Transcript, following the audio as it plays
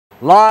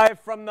Live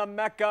from the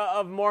Mecca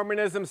of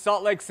Mormonism,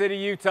 Salt Lake City,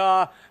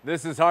 Utah.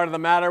 This is Heart of the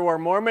Matter, where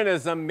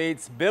Mormonism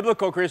meets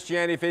biblical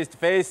Christianity face to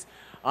face.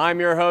 I'm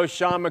your host,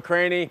 Sean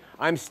McCraney.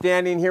 I'm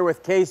standing here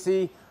with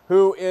Casey,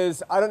 who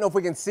is, I don't know if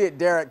we can see it,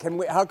 Derek.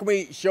 How can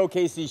we show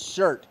Casey's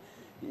shirt?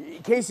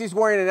 Casey's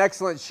wearing an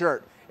excellent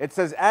shirt. It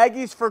says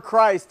Aggies for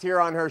Christ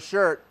here on her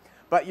shirt.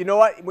 But you know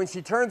what? When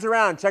she turns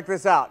around, check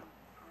this out.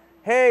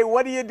 Hey,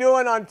 what are you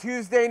doing on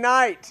Tuesday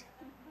night?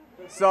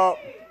 So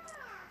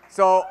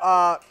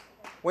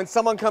when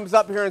someone comes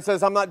up here and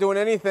says, I'm not doing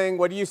anything,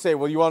 what do you say?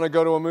 Well, you want to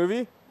go to a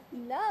movie?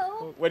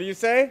 No. What do you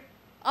say?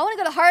 I want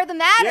to go to Heart of the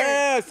Matter.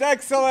 Yes,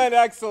 excellent,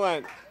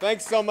 excellent.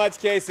 Thanks so much,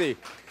 Casey.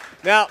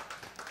 Now,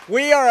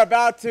 we are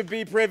about to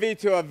be privy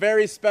to a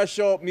very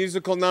special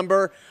musical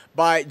number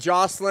by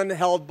Jocelyn,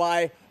 held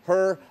by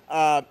her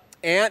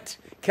aunt,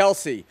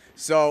 Kelsey.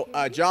 So,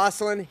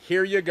 Jocelyn,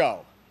 here you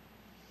go.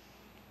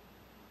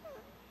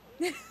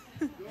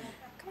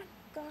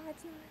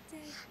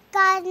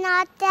 God's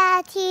not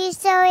dead, he's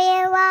still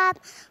here up.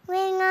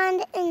 Wing on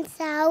the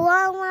inside,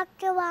 won't walk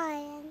the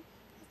lion.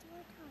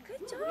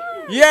 Good job.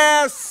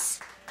 Yes!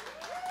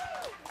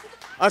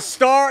 A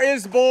star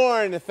is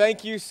born.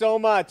 Thank you so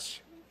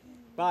much.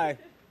 Bye.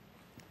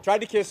 Tried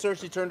to kiss her,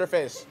 she turned her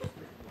face.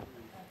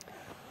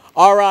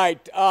 All right,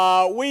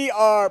 we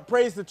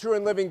praise the true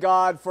and living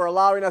God for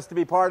allowing us to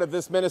be part of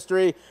this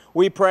ministry.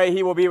 We pray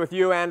he will be with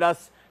you and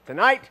us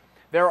tonight.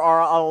 There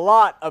are a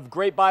lot of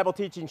great Bible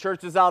teaching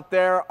churches out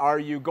there. Are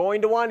you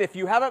going to one? If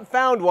you haven't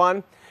found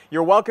one,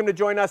 you're welcome to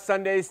join us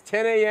Sundays,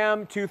 10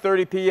 a.m.,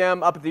 2:30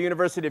 p.m. up at the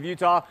University of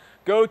Utah.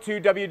 Go to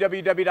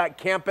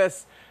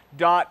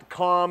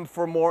www.campus.com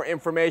for more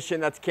information.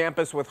 That's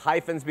campus with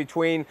hyphens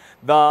between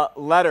the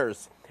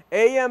letters.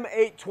 AM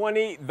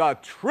 820, The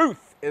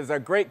Truth, is a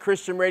great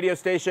Christian radio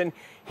station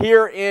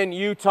here in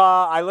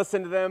Utah. I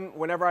listen to them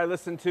whenever I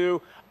listen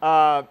to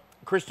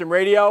Christian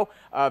radio.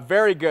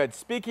 Very good.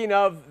 Speaking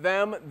of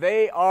them,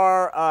 they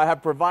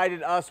have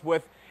provided us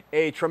with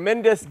a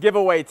tremendous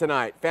giveaway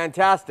tonight.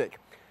 Fantastic.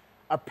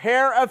 A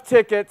pair of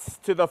tickets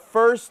to the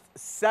first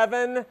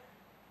 7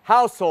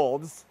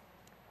 households,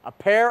 a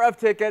pair of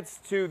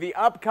tickets to the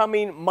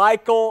upcoming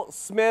Michael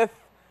Smith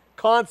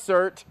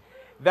concert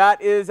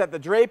that is at the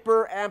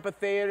Draper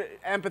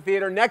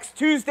Amphitheater next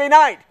Tuesday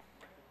night.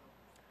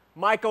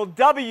 Michael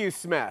W.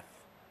 Smith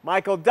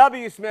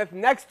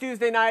next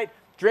Tuesday night,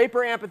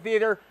 Draper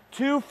Amphitheater.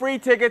 2 free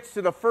tickets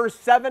to the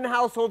first 7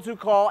 households who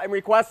call and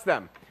request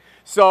them.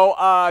 So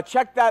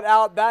check that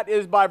out. That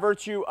is by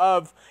virtue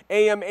of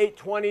AM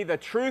 820, The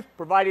Truth,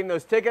 providing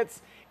those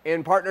tickets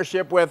in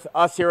partnership with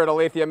us here at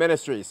Aletheia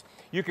Ministries.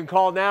 You can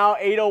call now,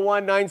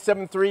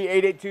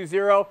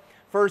 801-973-8820.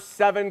 First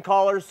 7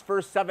 callers,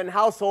 first 7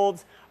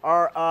 households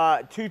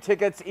are 2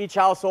 tickets each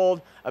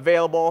household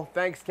available,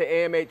 thanks to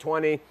AM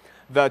 820,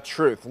 The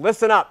Truth.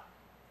 Listen up.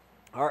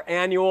 Our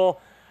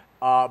annual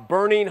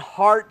Burning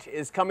Heart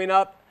is coming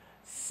up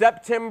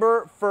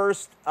September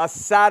 1st, a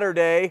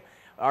Saturday.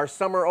 Our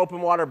summer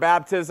open water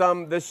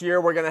baptism. This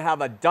year we're going to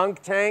have a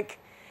dunk tank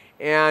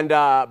and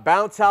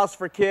bounce house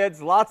for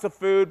kids, lots of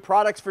food,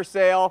 products for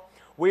sale.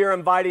 We are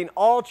inviting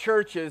all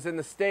churches in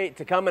the state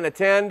to come and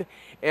attend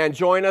and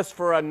join us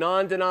for a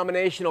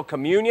non-denominational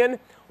communion.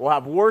 We'll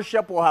have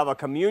worship, we'll have a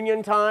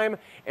communion time,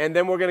 and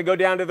then we're going to go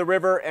down to the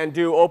river and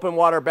do open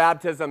water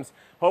baptisms.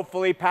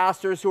 Hopefully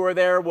pastors who are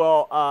there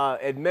will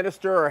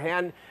administer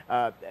or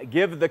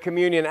give the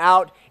communion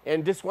out,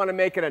 and just want to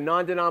make it a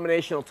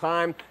non-denominational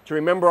time to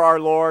remember our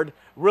Lord.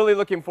 Really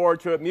looking forward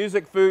to it.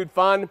 Music, food,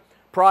 fun,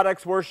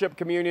 products, worship,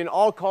 communion,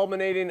 all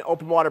culminating in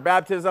open water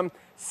baptism.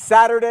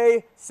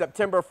 Saturday,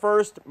 September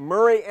 1st,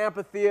 Murray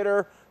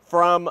Amphitheater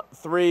from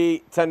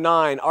 3 to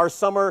 9. Our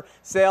summer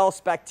sale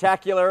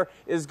spectacular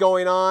is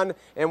going on.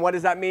 And what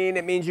does that mean?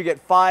 It means you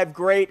get 5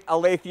 great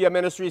Aletheia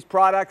Ministries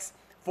products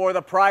for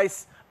the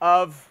price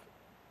of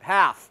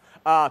half.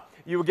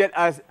 You will get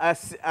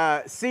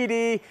a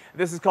CD.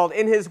 This is called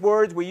In His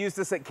Words. We use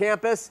this at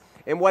campus.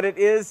 And what it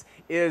is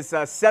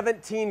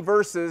 17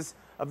 verses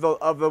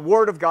of the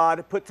Word of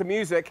God put to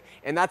music,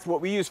 and that's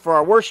what we use for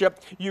our worship.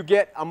 You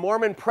get a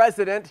Mormon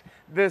president.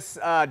 This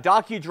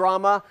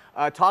docudrama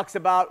talks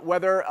about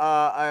whether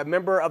a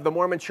member of the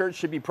Mormon church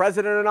should be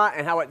president or not,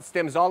 and how it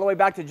stems all the way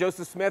back to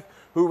Joseph Smith,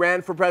 who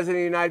ran for president of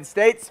the United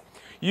States.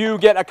 You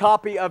get a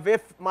copy of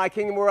If My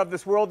Kingdom Were of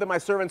This World, Then My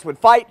Servants Would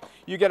Fight.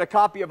 You get a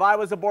copy of I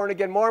Was a Born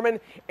Again Mormon,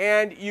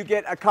 and you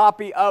get a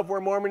copy of Where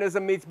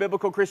Mormonism Meets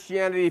Biblical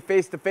Christianity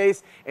Face to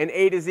Face, an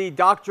A to Z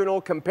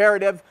doctrinal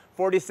comparative,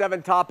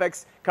 47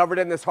 topics covered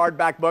in this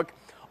hardback book,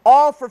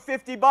 all for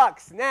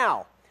 $50.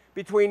 Now,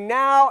 between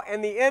now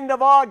and the end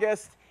of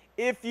August,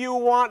 if you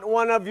want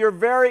one of your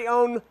very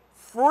own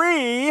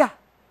free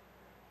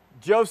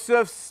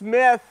Joseph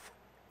Smith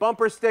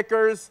bumper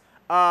stickers,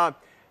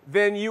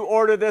 then you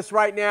order this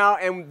right now,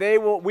 and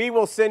we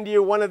will send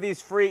you one of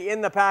these free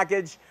in the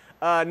package.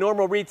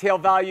 Normal retail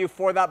value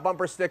for that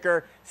bumper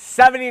sticker,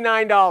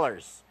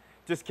 $79.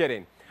 Just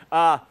kidding.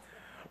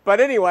 But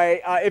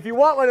anyway, if you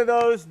want one of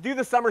those, do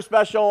the summer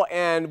special,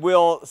 and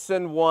we'll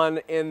send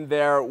one in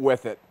there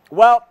with it.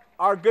 Well,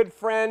 our good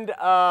friend,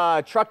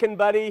 Truckin'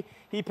 Buddy,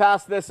 he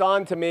passed this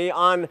on to me.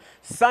 On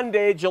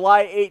Sunday,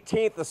 July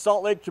 18th, the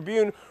Salt Lake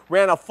Tribune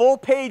ran a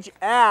full-page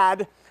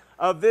ad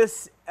of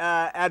this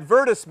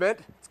advertisement.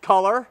 It's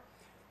color,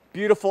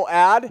 beautiful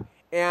ad,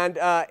 and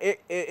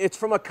it's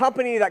from a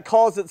company that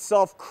calls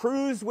itself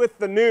Cruise with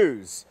the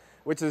News,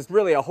 which is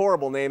really a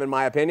horrible name in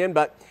my opinion.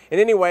 But in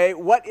any way,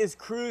 what is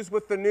Cruise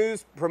with the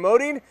News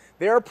promoting?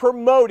 They're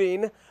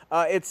promoting,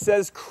 it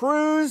says,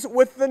 Cruise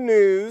with the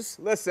News,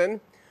 listen,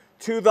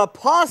 to the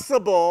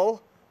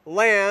possible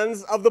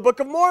lands of the Book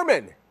of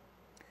Mormon.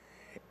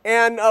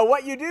 And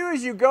what you do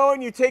is you go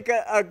and you take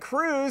a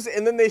cruise,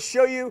 and then they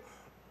show you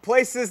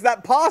places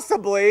that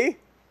possibly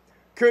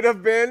could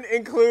have been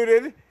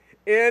included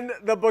in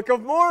the Book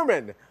of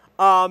Mormon.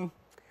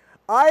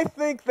 I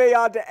think they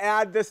ought to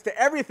add this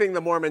to everything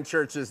the Mormon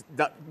Church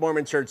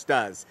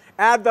does.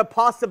 Add the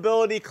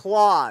possibility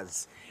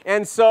clause.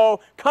 And so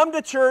come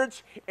to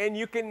church and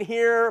you can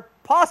hear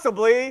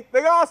possibly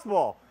the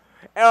gospel.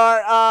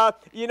 Or,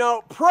 you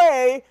know,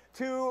 pray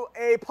to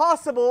a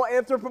possible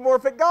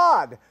anthropomorphic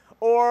God.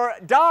 Or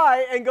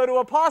die and go to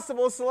a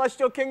possible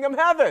celestial kingdom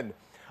heaven.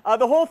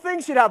 The whole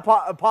thing should have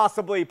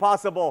possibly,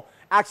 possible,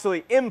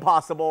 actually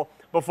impossible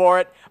before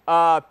it.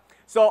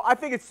 So I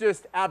think it's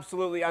just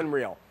absolutely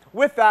unreal.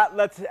 With that,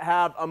 let's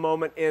have a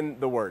moment in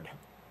the Word.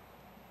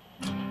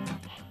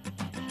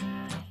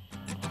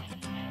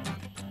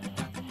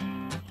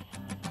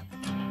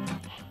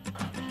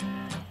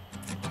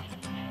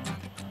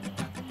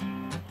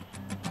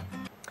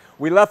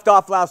 We left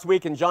off last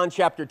week in John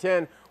chapter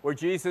 10, where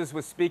Jesus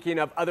was speaking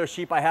of other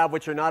sheep I have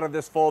which are not of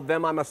this fold,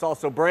 them I must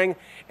also bring.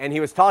 And he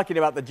was talking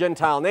about the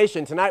Gentile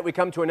nation. Tonight we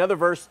come to another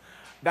verse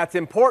that's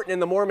important in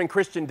the Mormon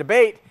Christian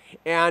debate,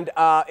 and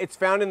it's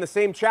found in the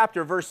same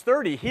chapter, verse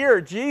 30.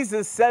 Here,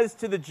 Jesus says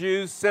to the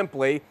Jews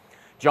simply,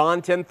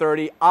 John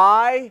 10:30,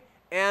 I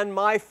and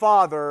my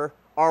Father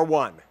are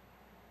one.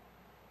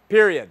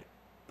 Period.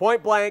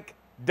 Point blank,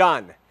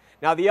 done.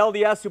 Now, the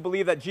LDS who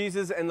believe that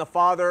Jesus and the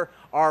Father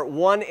are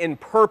one in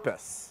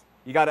purpose,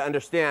 you got to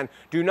understand,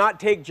 do not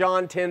take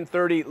John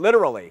 10:30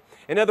 literally.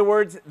 In other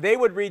words, they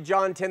would read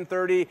John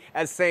 10:30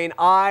 as saying,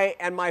 I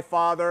and my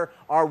Father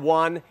are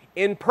one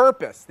in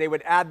purpose. They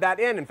would add that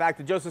in. In fact,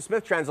 the Joseph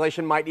Smith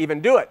translation might even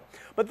do it.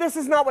 But this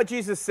is not what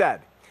Jesus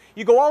said.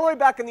 You go all the way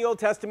back in the Old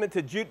Testament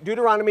to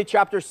Deuteronomy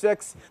chapter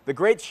 6, the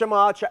great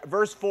Shema,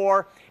 verse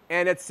 4,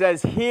 and it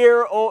says,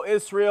 Hear, O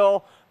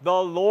Israel,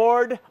 the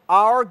Lord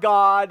our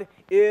God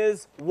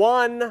is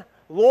one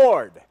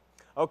Lord.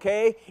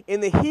 Okay? In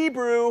the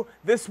Hebrew,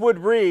 this would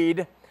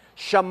read,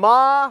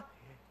 Shema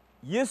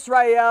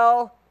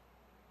Yisrael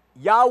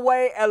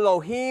Yahweh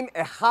Elohim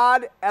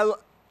Echad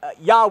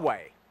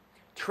Yahweh.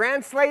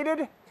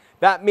 Translated,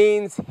 that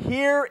means,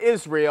 Hear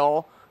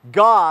Israel,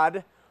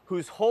 God,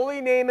 whose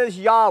holy name is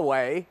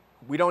Yahweh.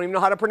 We don't even know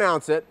how to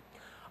pronounce it.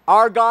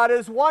 Our God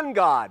is one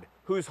God,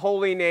 whose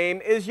holy name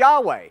is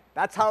Yahweh.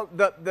 That's how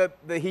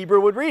the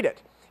Hebrew would read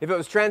it if it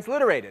was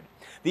transliterated.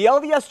 The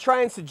LDS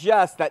try and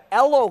suggest that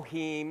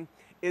Elohim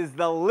is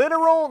the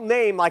literal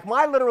name, like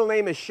my literal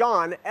name is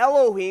Sean,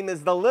 Elohim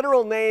is the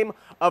literal name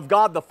of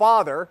God the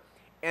Father,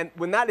 and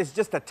when that is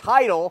just a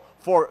title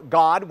for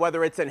God,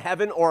 whether it's in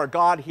heaven or a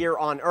God here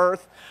on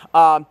earth,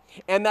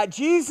 and that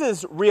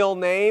Jesus' real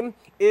name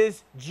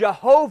is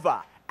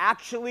Jehovah,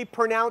 actually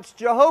pronounced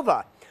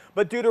Jehovah.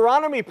 But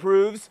Deuteronomy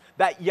proves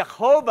that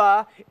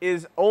Jehovah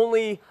is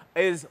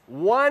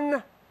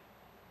one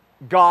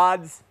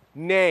God's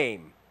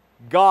name.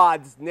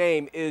 God's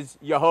name is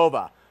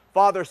Jehovah.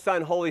 Father,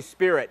 Son, Holy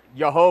Spirit,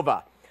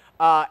 Jehovah.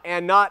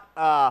 And not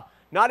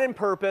in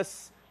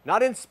purpose,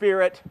 not in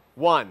spirit,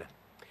 one.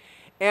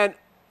 And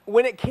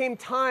when it came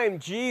time,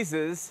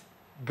 Jesus,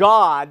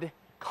 God,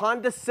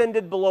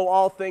 condescended below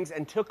all things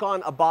and took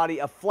on a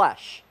body of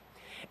flesh.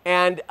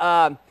 And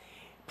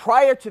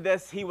prior to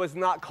this, he was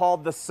not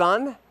called the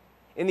Son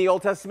in the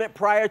Old Testament.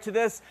 Prior to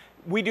this,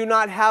 we do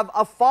not have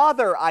a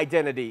Father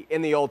identity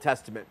in the Old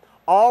Testament.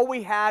 All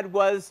we had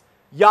was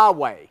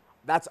Yahweh.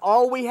 That's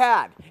all we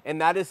had,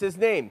 and that is his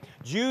name.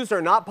 Jews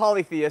are not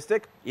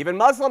polytheistic. Even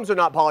Muslims are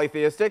not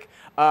polytheistic,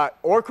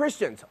 or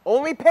Christians.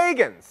 Only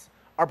pagans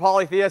are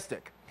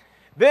polytheistic.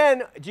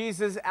 Then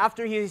Jesus,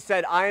 after he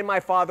said, I and my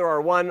Father are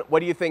one,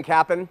 what do you think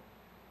happened?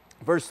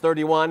 Verse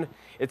 31,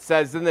 it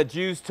says, Then the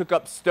Jews took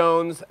up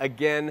stones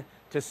again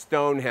to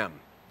stone him.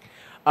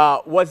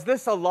 Was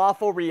this a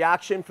lawful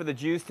reaction for the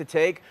Jews to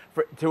take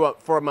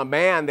from a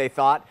man, they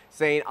thought,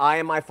 saying, I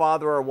and my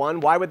Father are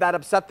one? Why would that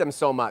upset them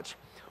so much?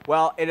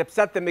 Well, it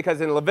upset them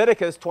because in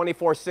Leviticus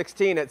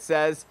 24:16 it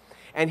says,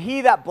 And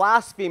he that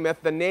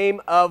blasphemeth the name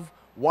of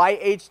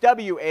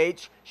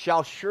YHWH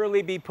shall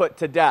surely be put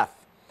to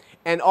death.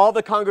 And all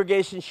the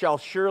congregation shall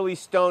surely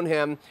stone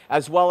him,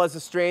 as well as a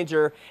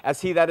stranger,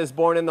 as he that is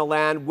born in the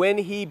land. When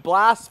he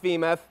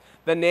blasphemeth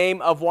the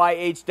name of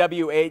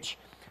YHWH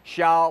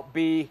shall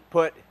be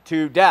put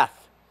to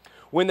death.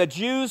 When the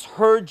Jews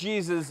heard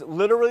Jesus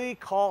literally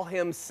call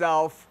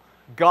himself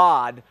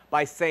God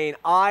by saying,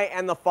 I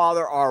and the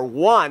Father are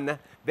one,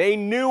 They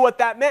knew what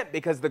that meant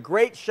because the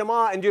great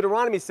Shema in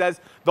Deuteronomy says,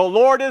 the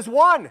Lord is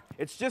one.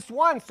 It's just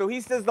one. So he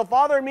says, the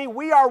Father and me,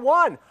 we are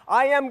one.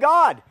 I am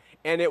God.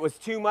 And it was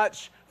too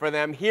much for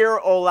them. Here,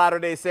 O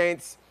Latter-day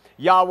Saints,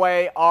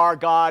 Yahweh, our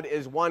God,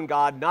 is one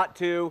God, not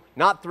two,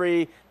 not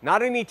three,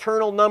 not an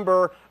eternal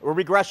number or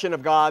regression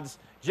of gods,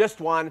 just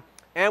one.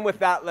 And with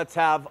that, let's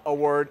have a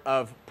word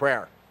of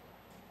prayer.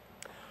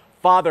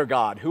 Father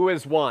God, who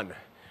is one,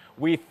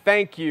 we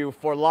thank you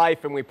for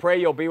life, and we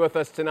pray you'll be with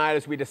us tonight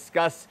as we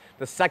discuss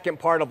the second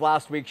part of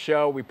last week's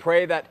show. We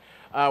pray that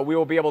we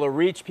will be able to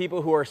reach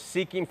people who are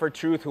seeking for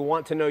truth, who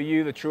want to know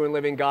you, the true and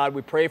living God.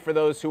 We pray for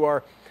those who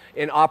are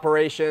in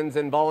operations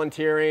and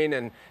volunteering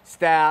and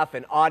staff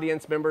and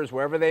audience members,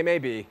 wherever they may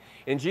be.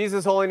 In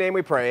Jesus' holy name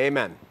we pray,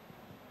 amen.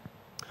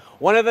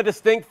 One of the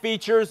distinct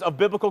features of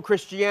biblical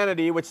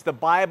Christianity, which the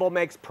Bible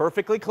makes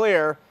perfectly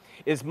clear,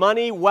 is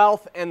money,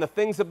 wealth, and the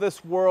things of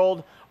this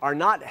world are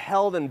not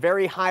held in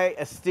very high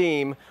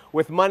esteem,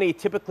 with money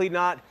typically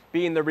not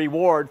being the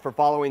reward for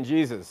following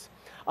Jesus.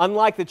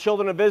 Unlike the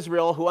children of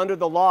Israel, who under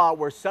the law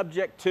were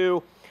subject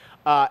to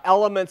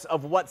elements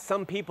of what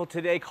some people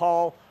today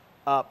call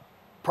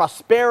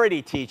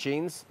prosperity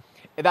teachings.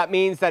 That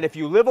means that if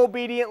you live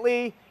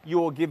obediently, you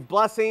will give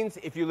blessings.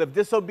 If you live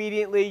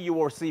disobediently, you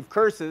will receive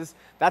curses.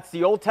 That's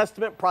the Old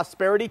Testament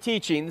prosperity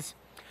teachings.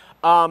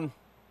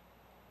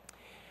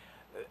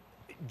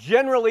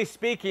 Generally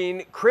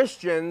speaking,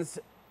 Christians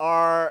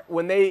are,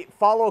 when they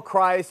follow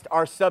Christ,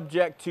 are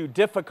subject to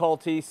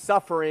difficulty,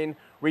 suffering,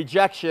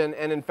 rejection,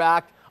 and in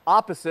fact,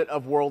 opposite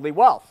of worldly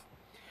wealth.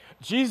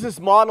 Jesus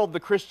modeled the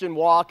Christian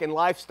walk and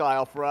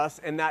lifestyle for us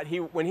in that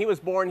when he was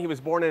born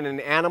in an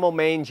animal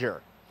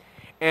manger.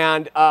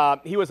 And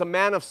he was a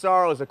man of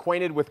sorrows,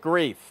 acquainted with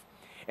grief.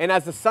 And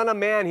as the Son of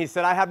Man, he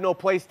said, I have no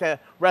place to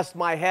rest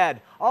my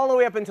head, all the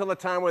way up until the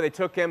time where they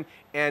took him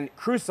and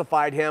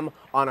crucified him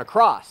on a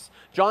cross.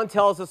 John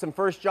tells us in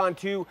 1 John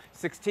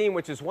 2:16,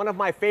 which is one of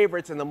my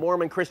favorites in the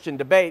Mormon Christian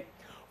debate,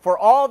 for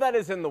all that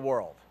is in the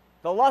world,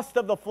 the lust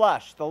of the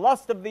flesh, the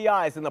lust of the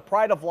eyes, and the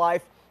pride of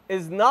life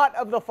is not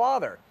of the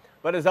Father,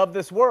 but is of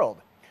this world.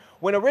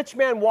 When a rich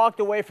man walked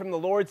away from the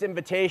Lord's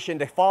invitation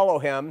to follow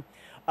him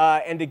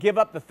and to give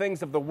up the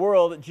things of the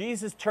world,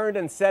 Jesus turned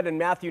and said in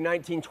Matthew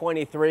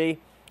 19:23,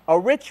 a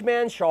rich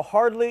man shall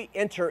hardly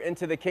enter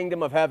into the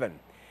kingdom of heaven.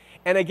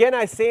 And again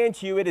I say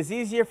unto you, it is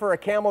easier for a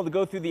camel to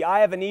go through the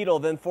eye of a needle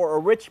than for a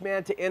rich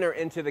man to enter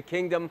into the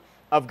kingdom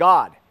of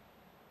God.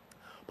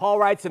 Paul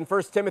writes in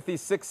 1 Timothy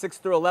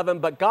 6:6-11,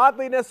 but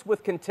godliness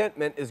with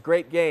contentment is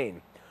great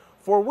gain.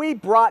 For we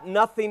brought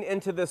nothing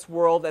into this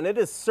world, and it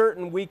is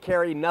certain we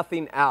carry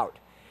nothing out.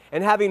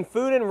 And having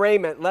food and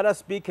raiment, let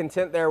us be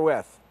content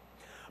therewith.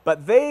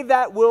 But they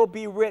that will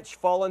be rich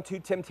fall into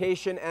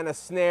temptation and a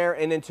snare,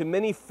 and into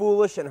many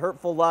foolish and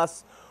hurtful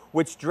lusts,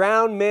 which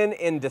drown men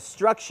in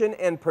destruction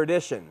and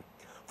perdition.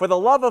 For the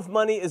love of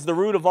money is the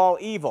root of all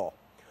evil,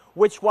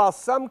 which while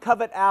some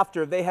covet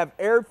after, they have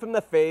erred from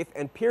the faith,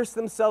 and pierced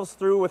themselves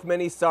through with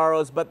many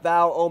sorrows. But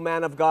thou, O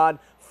man of God,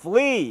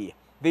 flee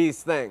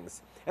these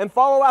things, and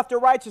follow after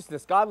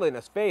righteousness,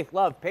 godliness, faith,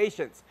 love,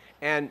 patience,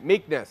 and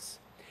meekness.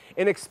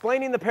 In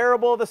explaining the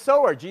parable of the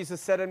sower,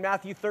 Jesus said in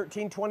Matthew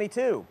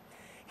 13:22,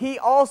 he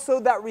also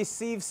that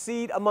receives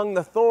seed among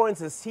the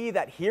thorns is he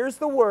that hears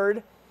the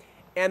word,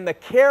 and the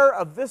care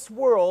of this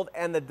world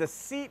and the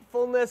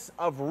deceitfulness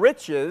of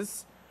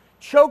riches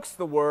chokes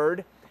the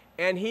word,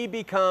 and he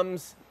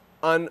becomes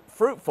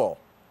unfruitful.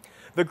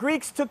 The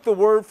Greeks took the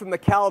word from the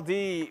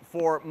Chaldee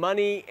for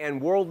money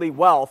and worldly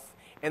wealth,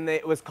 and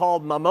it was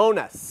called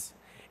mammonas.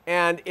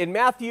 And in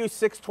Matthew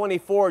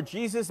 6:24,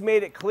 Jesus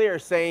made it clear,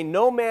 saying,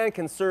 no man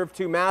can serve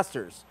two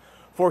masters,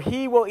 for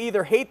he will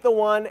either hate the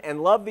one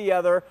and love the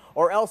other,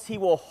 or else he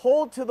will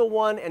hold to the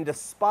one and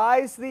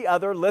despise the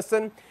other.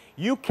 Listen,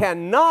 you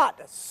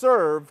cannot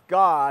serve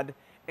God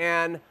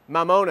and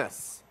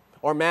mammonas,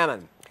 or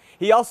mammon.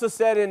 He also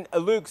said in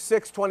Luke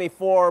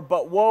 6:24,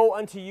 but woe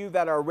unto you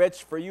that are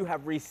rich, for you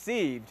have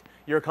received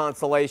your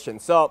consolation.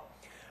 So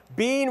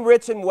being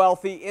rich and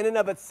wealthy in and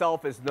of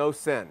itself is no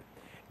sin.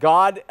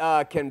 God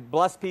can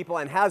bless people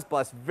and has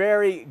blessed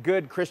very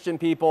good Christian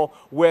people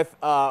with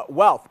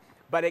wealth,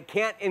 but it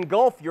can't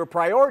engulf your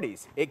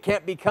priorities. It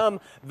can't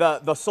become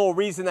the sole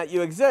reason that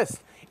you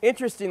exist.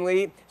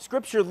 Interestingly,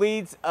 Scripture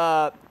leads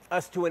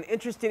us to an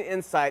interesting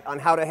insight on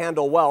how to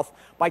handle wealth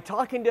by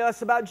talking to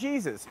us about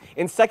Jesus.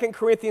 In 2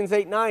 Corinthians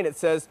 8:9, it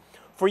says,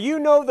 for you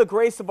know the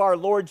grace of our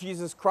Lord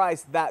Jesus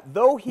Christ, that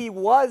though he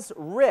was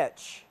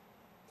rich,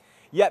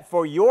 yet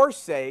for your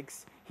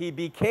sakes he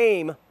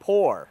became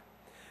poor,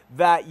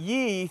 that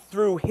ye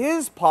through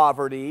his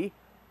poverty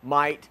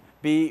might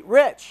be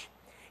rich.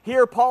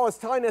 Here Paul is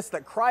telling us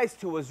that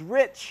Christ, who was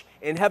rich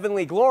in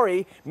heavenly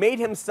glory, made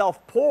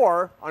himself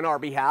poor on our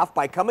behalf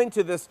by coming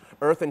to this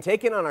earth and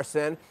taking on our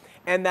sin,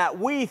 and that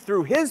we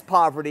through his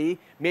poverty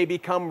may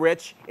become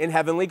rich in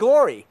heavenly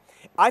glory.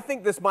 I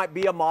think this might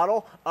be a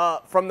model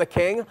from the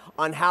King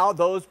on how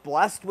those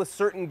blessed with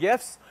certain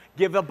gifts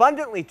give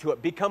abundantly to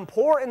it, become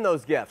poor in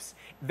those gifts,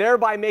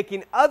 thereby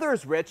making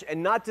others rich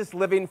and not just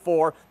living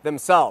for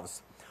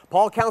themselves.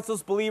 Paul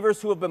counsels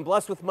believers who have been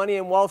blessed with money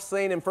and wealth,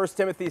 saying in 1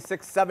 Timothy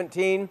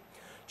 6:17,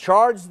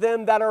 charge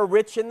them that are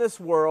rich in this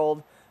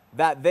world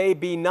that they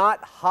be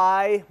not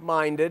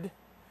high-minded,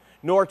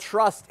 nor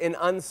trust in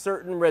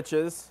uncertain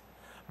riches,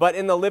 but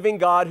in the living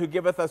God who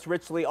giveth us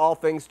richly all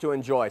things to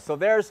enjoy. So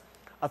there's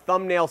a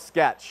thumbnail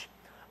sketch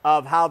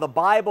of how the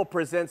Bible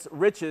presents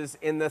riches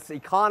in this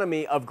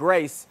economy of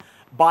grace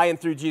by and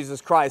through Jesus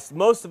Christ.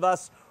 Most of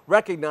us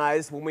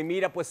recognize when we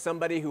meet up with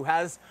somebody who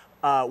has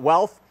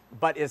wealth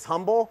but is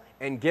humble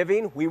and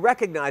giving, we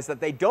recognize that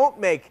they don't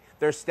make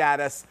their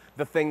status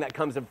the thing that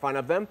comes in front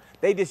of them.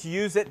 They just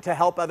use it to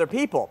help other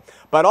people.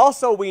 But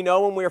also we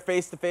know when we're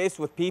face to face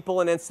with people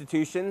and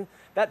institutions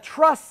that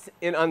trust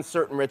in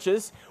uncertain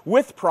riches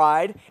with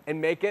pride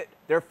and make it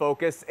their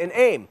focus and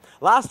aim.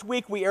 Last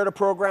week we aired a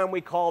program we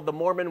called The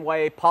Mormon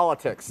Way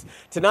Politics.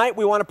 Tonight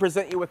we want to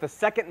present you with the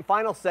second and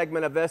final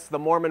segment of this, The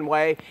Mormon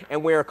Way,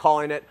 and we are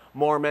calling it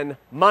Mormon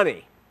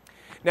Money.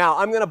 Now,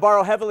 I'm going to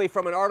borrow heavily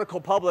from an article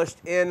published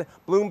in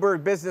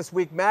Bloomberg Business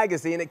Week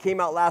magazine. It came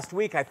out last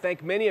week. I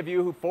thank many of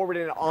you who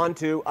forwarded it on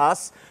to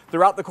us.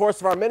 Throughout the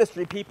course of our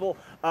ministry, people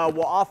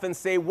will often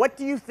say, what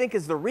do you think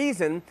is the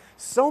reason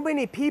so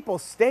many people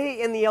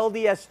stay in the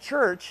LDS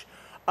Church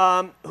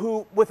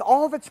who, with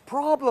all of its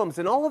problems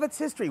and all of its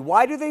history,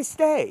 why do they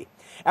stay?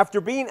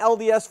 After being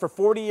LDS for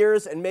 40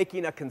 years and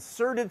making a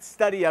concerted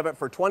study of it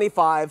for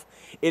 25,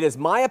 it is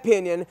my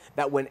opinion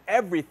that when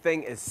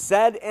everything is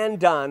said and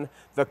done,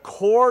 the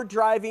core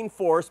driving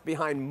force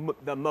behind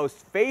the most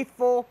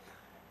faithful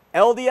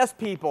LDS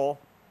people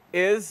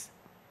is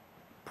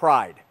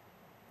pride.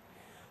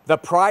 The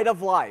pride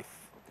of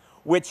life,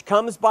 which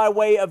comes by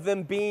way of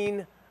them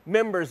being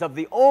members of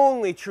the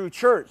only true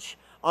church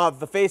of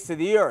the face of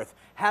the earth,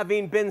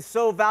 having been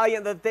so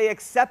valiant that they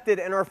accepted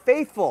and are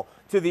faithful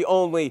to the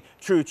only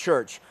true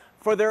church,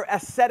 for their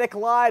ascetic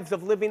lives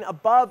of living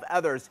above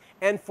others,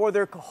 and for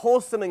their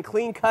wholesome and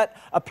clean-cut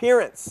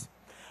appearance.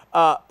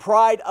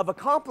 Pride of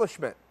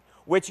accomplishment,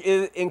 which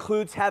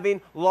includes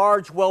having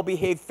large,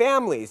 well-behaved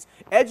families,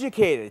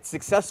 educated,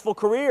 successful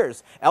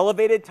careers,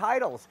 elevated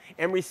titles,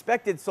 and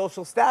respected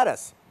social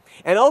status.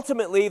 And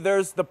ultimately,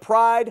 there's the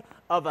pride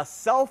of a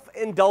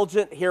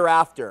self-indulgent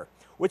hereafter,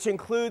 which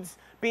includes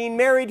being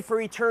married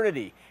for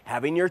eternity,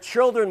 having your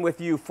children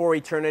with you for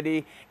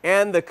eternity,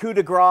 and the coup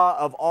de grace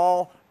of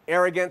all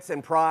arrogance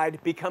and pride,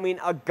 becoming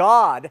a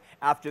god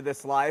after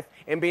this life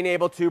and being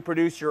able to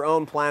produce your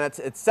own planets,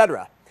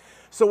 etc.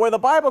 So where the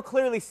Bible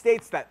clearly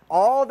states that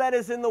all that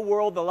is in the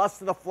world, the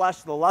lust of the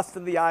flesh, the lust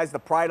of the eyes, the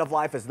pride of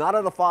life, is not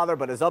of the Father,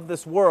 but is of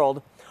this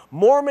world,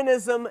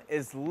 Mormonism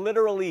is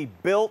literally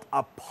built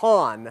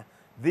upon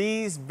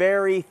these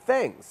very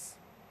things.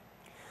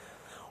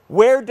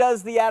 Where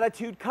does the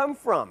attitude come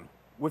from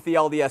with the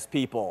LDS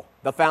people,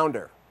 the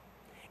founder?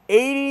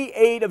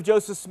 88 of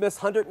Joseph Smith's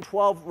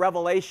 112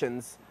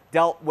 revelations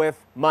dealt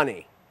with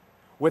money,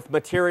 with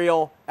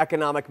material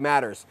economic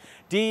matters.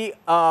 D.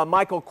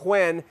 Michael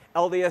Quinn,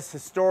 LDS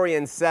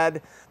historian,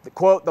 said,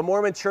 quote, "The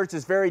Mormon church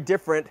is very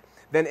different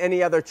than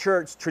any other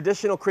church.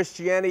 Traditional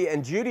Christianity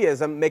and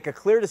Judaism make a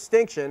clear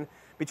distinction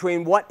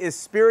between what is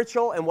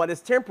spiritual and what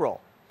is temporal,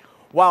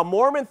 while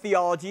Mormon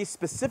theology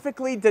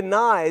specifically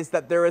denies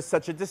that there is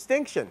such a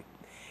distinction.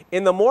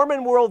 In the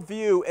Mormon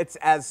worldview, it's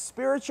as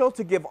spiritual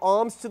to give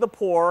alms to the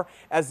poor,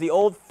 as the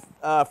old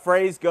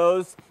phrase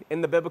goes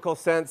in the biblical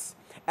sense,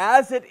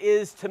 as it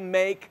is to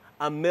make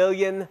 $1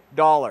 million.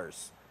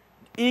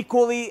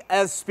 Equally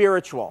as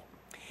spiritual.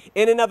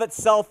 In and of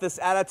itself, this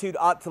attitude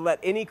ought to let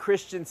any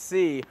Christian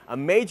see a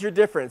major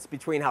difference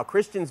between how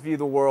Christians view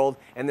the world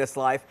and this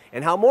life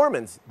and how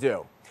Mormons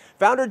do.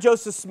 Founder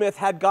Joseph Smith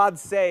had God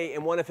say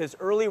in one of his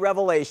early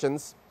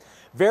revelations,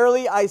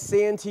 "Verily I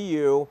say unto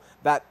you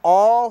that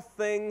all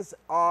things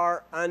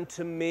are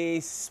unto me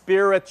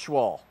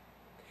spiritual,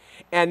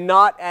 and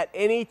not at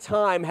any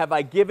time have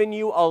I given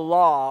you a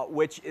law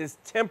which is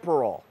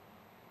temporal."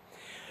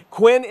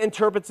 Quinn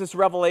interprets this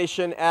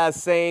revelation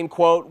as saying,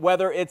 quote,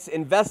 "Whether it's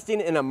investing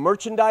in a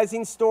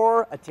merchandising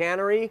store, a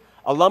tannery,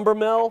 a lumber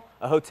mill,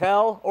 a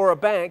hotel, or a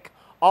bank,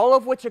 all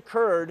of which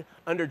occurred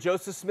under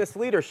Joseph Smith's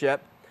leadership,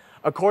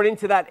 according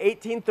to that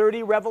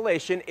 1830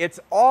 revelation, it's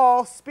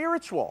all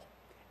spiritual.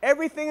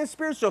 Everything is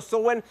spiritual." So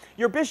when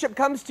your bishop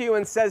comes to you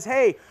and says,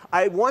 "Hey,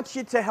 I want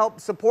you to help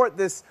support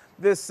this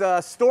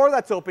store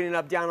that's opening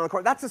up down on the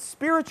corner," that's a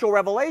spiritual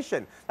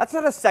revelation. That's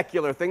not a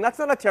secular thing. That's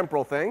not a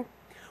temporal thing.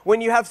 When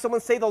you have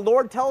someone say, "The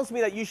Lord tells me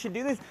that you should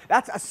do this,"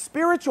 that's a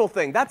spiritual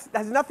thing. That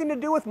has nothing to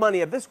do with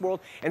money of this world,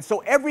 and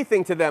so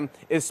everything to them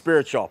is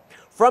spiritual.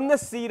 From the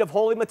seed of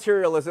holy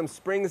materialism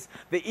springs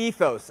the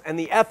ethos and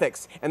the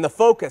ethics and the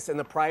focus and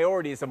the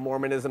priorities of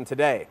Mormonism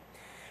today.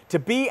 To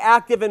be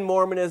active in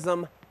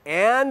Mormonism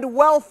and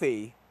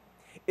wealthy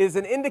is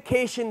an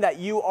indication that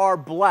you are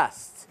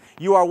blessed.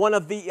 You are one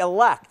of the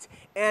elect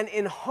and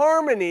in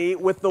harmony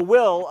with the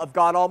will of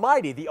God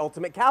Almighty, the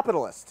ultimate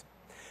capitalist.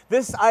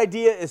 This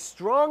idea is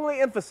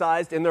strongly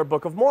emphasized in their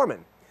Book of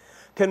Mormon.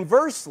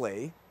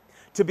 Conversely,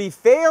 to be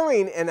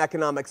failing in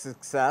economic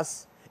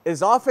success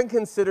is often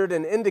considered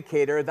an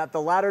indicator that the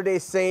Latter-day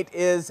Saint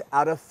is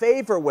out of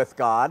favor with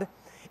God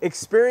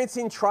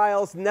experiencing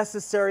trials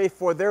necessary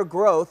for their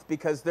growth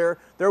because they're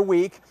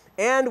weak,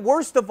 and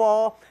worst of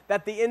all,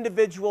 that the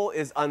individual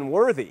is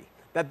unworthy,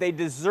 that they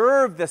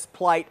deserve this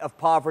plight of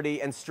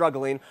poverty and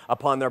struggling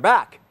upon their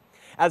back.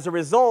 As a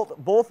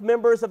result, both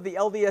members of the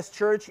LDS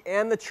Church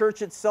and the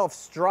church itself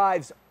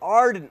strives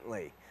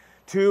ardently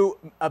to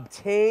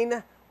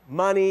obtain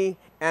money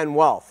and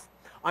wealth.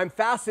 I'm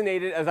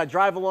fascinated as I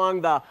drive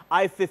along the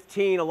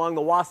I-15 along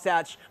the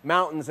Wasatch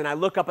Mountains, and I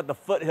look up at the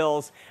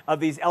foothills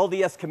of these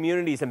LDS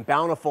communities in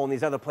Bountiful and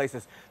these other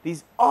places,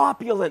 these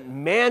opulent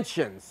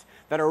mansions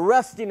that are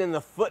resting in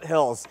the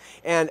foothills,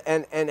 and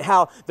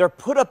how they're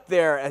put up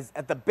there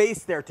at the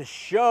base there to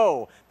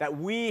show that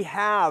we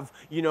have,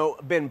 you know,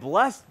 been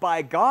blessed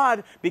by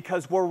God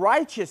because we're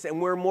righteous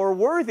and we're more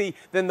worthy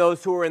than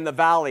those who are in the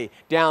valley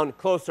down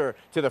closer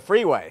to the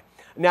freeway.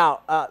 Now,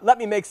 let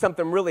me make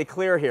something really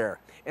clear here,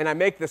 and I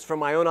make this from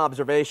my own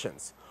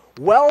observations.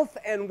 Wealth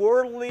and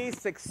worldly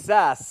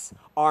success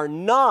are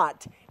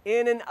not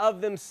in and of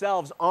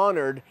themselves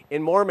honored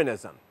in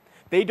Mormonism.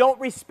 They don't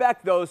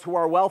respect those who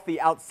are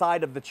wealthy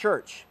outside of the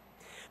church.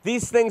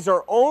 These things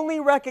are only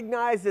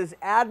recognized as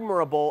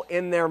admirable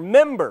in their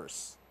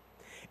members,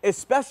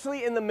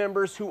 especially in the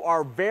members who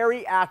are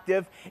very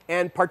active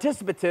and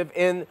participative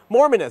in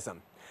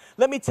Mormonism.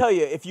 Let me tell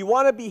you, if you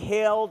want to be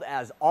hailed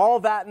as all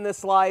that in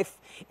this life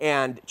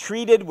and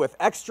treated with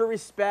extra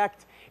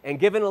respect and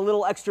given a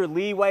little extra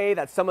leeway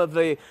that some of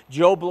the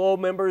Joe Blow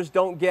members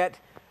don't get,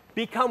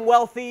 become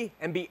wealthy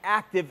and be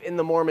active in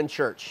the Mormon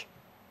church.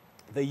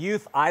 The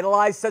youth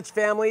idolize such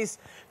families,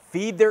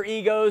 feed their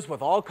egos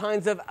with all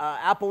kinds of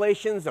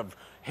appellations of,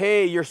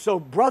 hey, you're so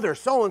brother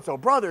so-and-so,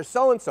 brother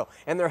so-and-so,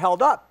 and they're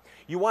held up.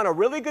 You want a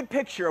really good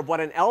picture of what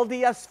an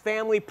LDS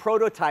family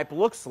prototype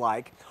looks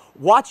like,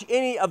 watch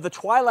any of the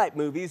Twilight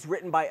movies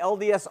written by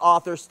LDS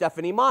author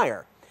Stephenie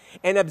Meyer,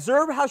 and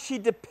observe how she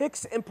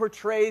depicts and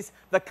portrays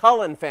the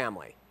Cullen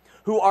family,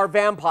 who are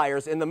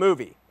vampires in the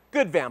movie.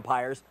 Good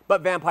vampires,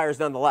 but vampires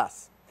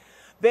nonetheless.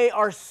 They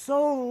are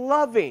so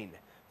loving.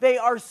 They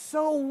are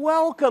so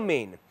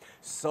welcoming,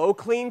 so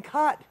clean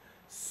cut,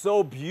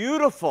 so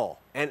beautiful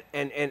and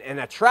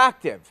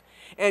attractive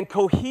and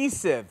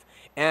cohesive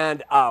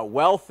and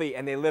wealthy,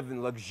 and they live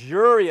in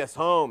luxurious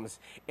homes,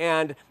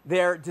 and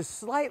they're just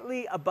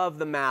slightly above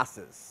the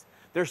masses.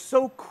 They're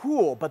so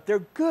cool, but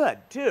they're good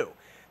too.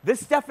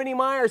 This Stephenie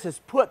Meyers has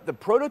put the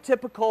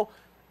prototypical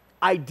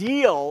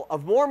ideal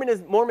of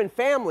Mormon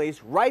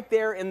families right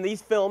there in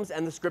these films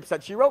and the scripts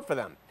that she wrote for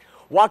them.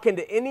 Walk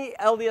into any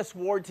LDS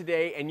ward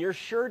today and you're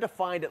sure to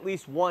find at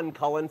least one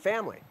Cullen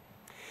family.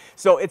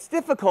 So it's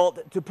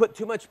difficult to put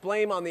too much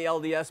blame on the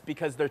LDS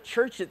because their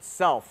church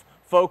itself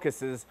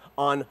focuses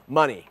on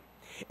money.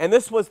 And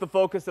this was the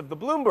focus of the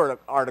Bloomberg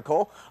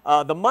article,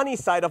 the money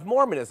side of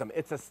Mormonism.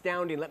 It's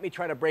astounding. Let me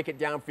try to break it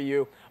down for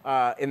you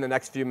in the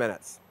next few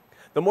minutes.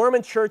 The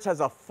Mormon church has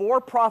a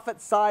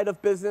for-profit side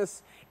of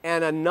business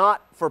and a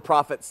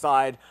not-for-profit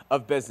side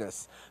of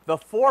business. The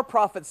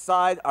for-profit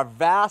side are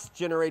vast,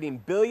 generating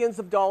billions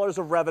of dollars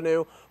of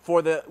revenue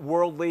for the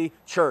worldly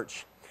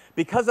church.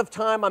 Because of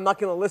time, I'm not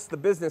going to list the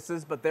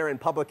businesses, but they're in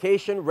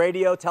publication,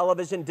 radio,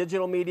 television,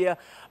 digital media,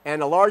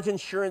 and a large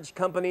insurance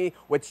company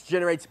which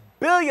generates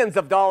billions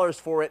of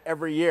dollars for it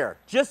every year.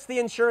 Just the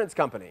insurance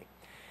company.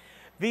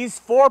 These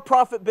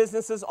for-profit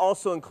businesses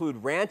also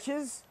include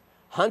ranches,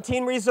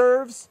 hunting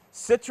reserves,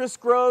 citrus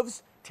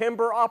groves,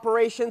 timber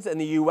operations in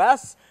the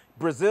U.S.,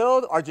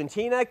 Brazil,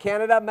 Argentina,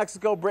 Canada,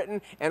 Mexico,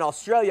 Britain, and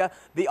Australia.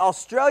 The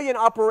Australian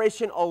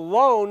operation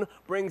alone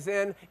brings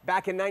in,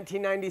 back in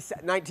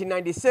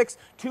 1996,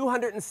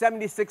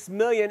 $276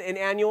 million in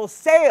annual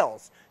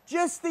sales.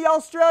 Just the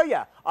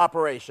Australia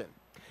operation.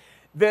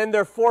 Then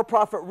their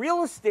for-profit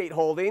real estate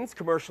holdings,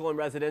 commercial and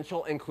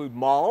residential, include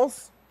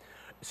malls,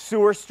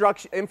 sewer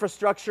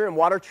infrastructure, and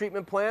water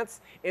treatment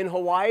plants. In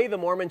Hawaii, the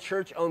Mormon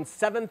Church owns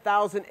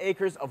 7,000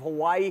 acres of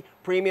Hawaii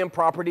premium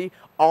property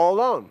all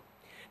alone.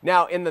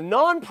 Now, in the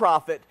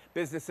nonprofit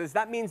businesses,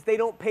 that means they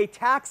don't pay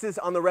taxes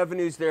on the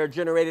revenues that are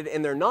generated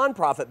in their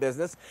nonprofit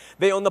business.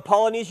 They own the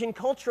Polynesian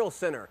Cultural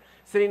Center,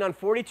 sitting on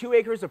 42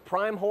 acres of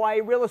prime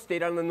Hawaii real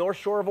estate on the north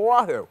shore of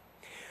Oahu.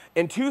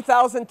 In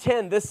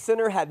 2010, this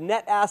center had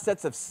net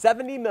assets of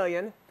 $70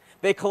 million.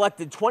 They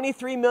collected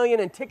 $23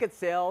 million in ticket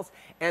sales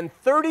and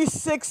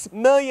 $36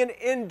 million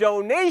in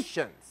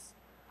donations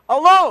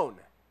alone.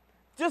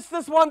 Just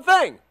this one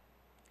thing.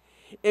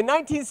 In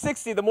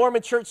 1960, the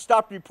Mormon Church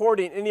stopped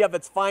reporting any of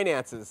its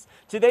finances.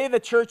 Today, the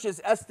church is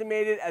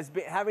estimated as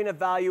having a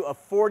value of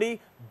 $40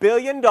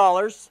 billion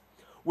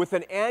with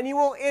an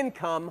annual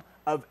income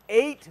of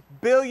 $8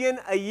 billion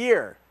a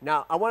year.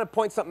 Now, I want to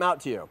point something out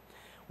to you.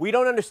 We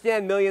don't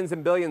understand millions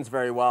and billions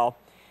very well.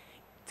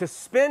 To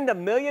spend $1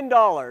 million,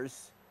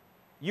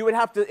 you would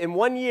have to, in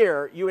 1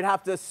 year, you would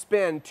have to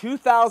spend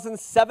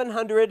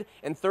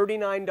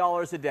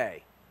 $2,739 a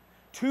day.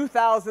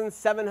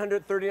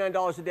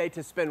 $2,739 a day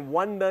to spend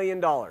 $1 million.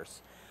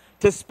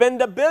 To spend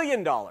 $1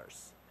 billion,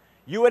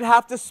 you would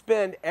have to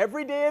spend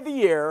every day of the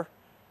year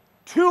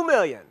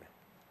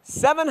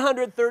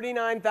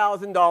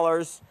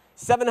 $2,739,000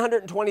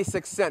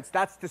 726 cents.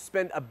 That's to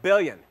spend $1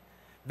 billion.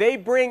 They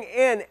bring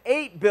in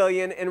 $8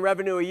 billion in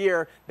revenue a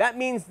year. That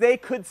means they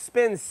could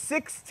spend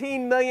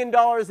 $16 million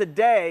a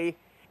day,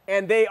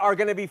 and they are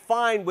going to be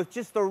fine with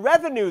just the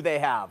revenue they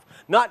have,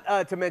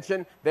 not to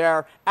mention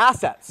their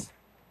assets.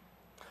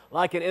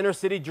 Like an inner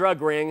city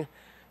drug ring,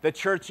 the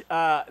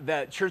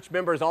church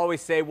members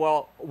always say,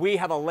 well, we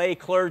have a lay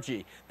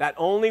clergy that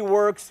only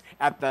works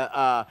at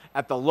the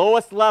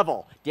lowest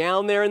level,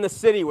 down there in the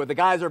city where the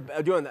guys are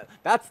doing that.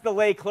 That's the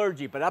lay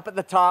clergy. But up at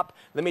the top,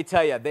 let me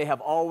tell you, they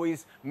have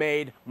always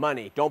made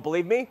money. Don't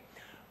believe me?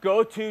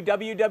 Go to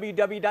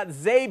www.zaba.com,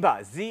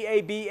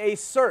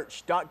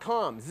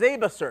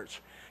 Zaba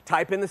search.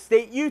 Type in the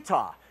state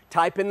Utah.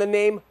 Type in the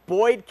name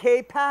Boyd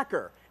K.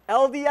 Packer,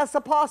 LDS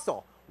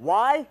Apostle.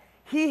 Why?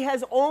 He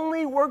has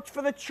only worked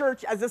for the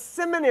church as a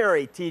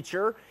seminary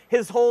teacher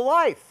his whole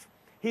life.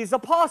 He's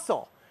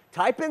apostle.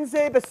 Type in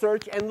Zaba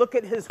search and look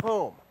at his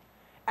home.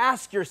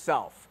 Ask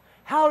yourself,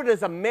 how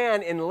does a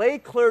man in lay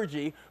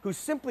clergy who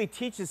simply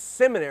teaches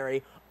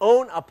seminary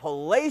own a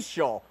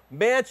palatial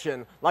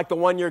mansion like the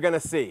one you're going to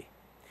see?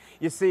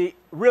 You see,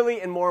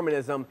 really in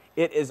Mormonism,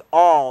 it is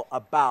all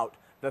about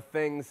the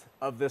things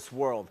of this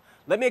world.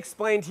 Let me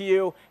explain to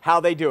you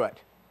how they do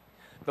it.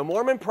 The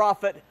Mormon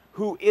prophet,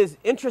 who is,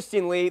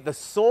 interestingly, the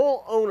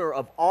sole owner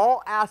of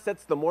all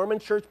assets the Mormon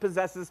church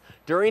possesses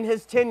during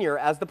his tenure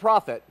as the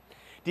prophet,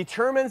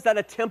 determines that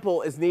a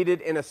temple is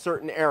needed in a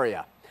certain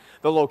area.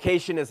 The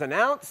location is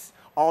announced.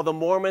 All the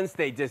Mormons,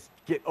 they just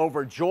get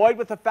overjoyed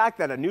with the fact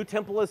that a new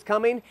temple is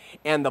coming,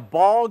 and the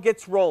ball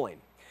gets rolling.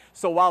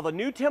 So while the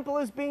new temple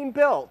is being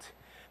built,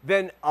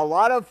 then a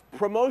lot of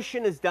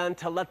promotion is done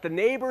to let the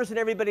neighbors and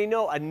everybody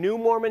know a new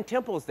Mormon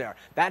temple is there.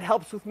 That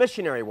helps with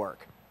missionary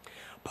work.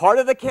 Part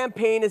of the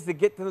campaign is to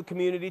get the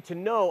community to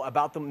know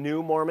about the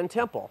new Mormon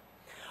temple.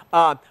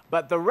 But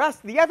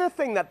the other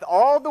thing that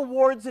all the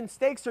wards and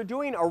stakes are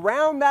doing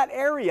around that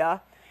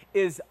area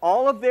is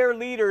all of their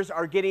leaders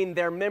are getting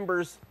their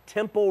members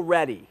temple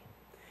ready.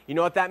 You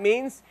know what that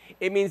means?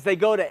 It means they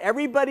go to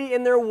everybody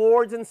in their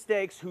wards and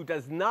stakes who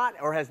does not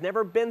or has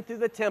never been through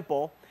the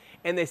temple,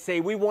 and they say,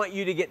 we want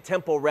you to get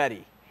temple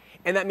ready.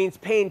 And that means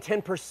paying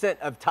 10%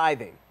 of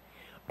tithing.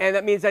 And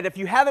that means that if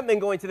you haven't been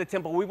going to the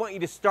temple, we want you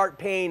to start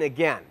paying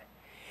again.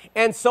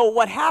 And so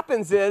what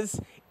happens is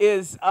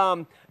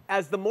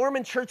as the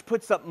Mormon church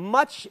puts up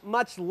much,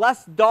 much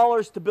less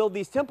dollars to build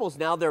these temples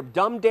now, they're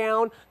dumbed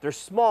down, they're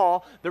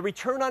small, the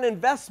return on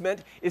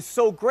investment is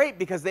so great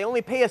because they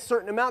only pay a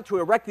certain amount to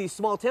erect these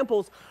small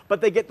temples,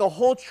 but they get the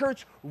whole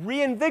church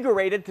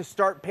reinvigorated to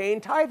start paying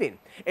tithing.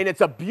 And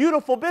it's a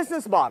beautiful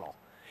business model,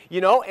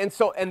 you know, and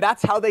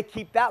that's how they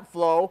keep that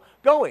flow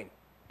going.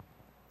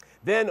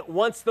 Then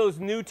once those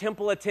new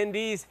temple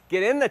attendees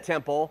get in the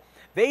temple,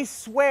 they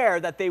swear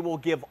that they will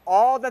give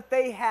all that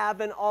they have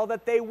and all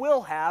that they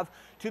will have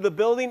to the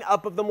building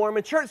up of the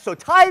Mormon church. So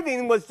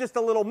tithing was just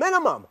a little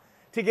minimum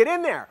to get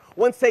in there.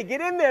 Once they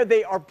get in there,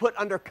 they are put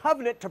under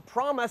covenant to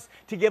promise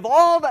to give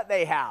all that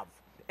they have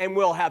and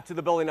will have to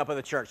the building up of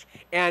the church.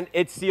 And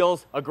it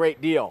seals a great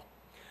deal.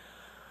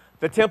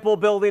 The temple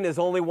building is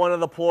only one of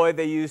the ploy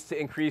they use to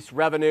increase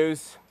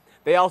revenues.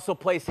 They also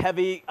place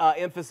heavy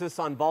emphasis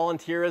on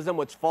volunteerism,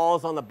 which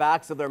falls on the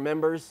backs of their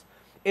members,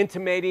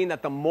 intimating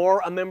that the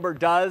more a member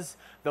does,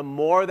 the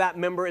more that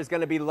member is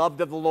going to be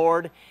loved of the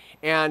Lord,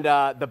 and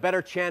the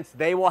better chance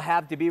they will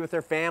have to be with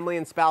their family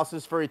and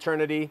spouses for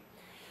eternity.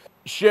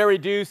 Sherry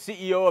Dew,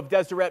 CEO of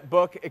Deseret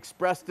Book,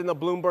 expressed in the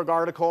Bloomberg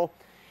article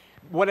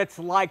what it's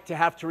like to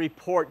have to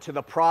report to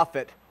the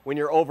prophet when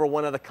you're over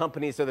one of the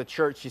companies of the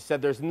church. She said,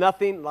 there's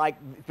nothing like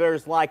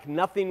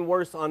nothing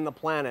worse on the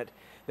planet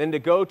than to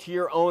go to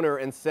your owner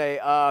and say,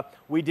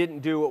 we didn't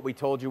do what we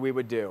told you we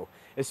would do.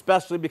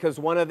 Especially because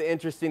one of the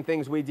interesting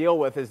things we deal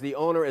with is the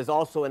owner is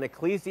also an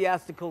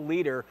ecclesiastical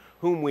leader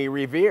whom we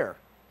revere.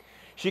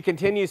 She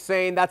continues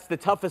saying that's the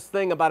toughest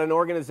thing about an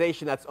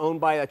organization that's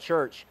owned by a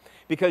church,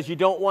 because you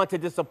don't want to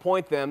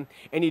disappoint them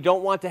and you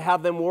don't want to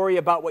have them worry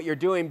about what you're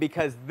doing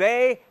because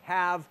they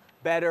have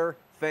better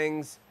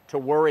things to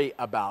worry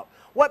about.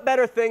 What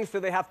better things do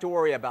they have to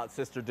worry about,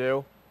 Sister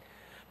Dew?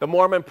 The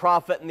Mormon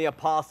prophet and the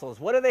apostles,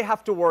 what do they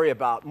have to worry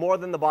about more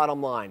than the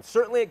bottom line?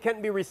 Certainly it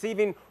can't be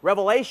receiving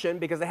revelation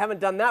because they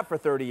haven't done that for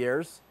 30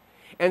 years.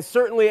 And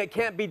certainly it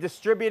can't be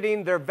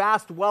distributing their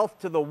vast wealth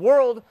to the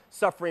world,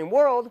 suffering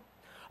world.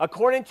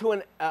 According to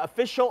an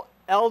official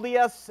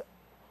LDS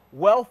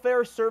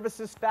Welfare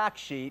Services fact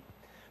sheet,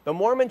 the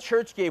Mormon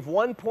Church gave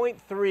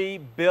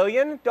 $1.3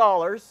 billion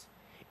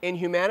in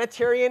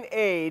humanitarian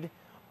aid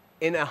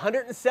in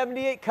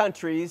 178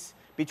 countries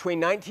between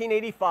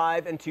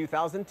 1985 and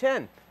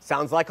 2010.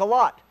 Sounds like a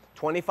lot,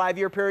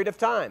 25-year period of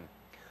time.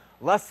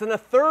 Less than a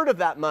third of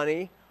that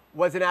money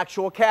was in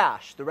actual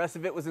cash. The rest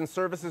of it was in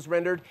services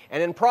rendered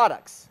and in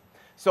products.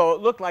 So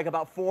it looked like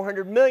about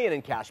 $400 million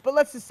in cash. But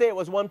let's just say it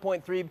was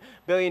 $1.3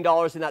 billion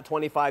in that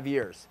 25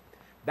 years.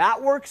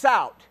 That works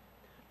out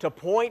to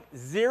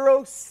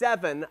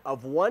 0.07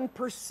 of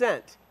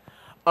 1%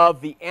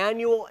 of the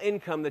annual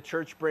income the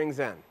church brings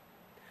in.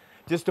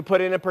 Just to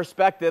put it in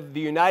perspective,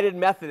 the United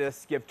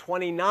Methodists give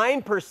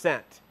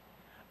 29%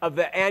 of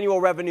the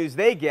annual revenues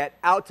they get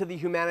out to the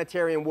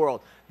humanitarian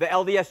world. The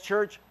LDS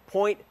Church,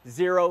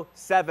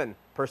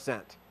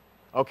 0.07%.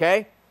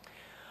 Okay?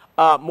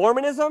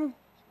 Mormonism,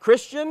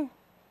 Christian,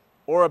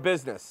 or a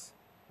business?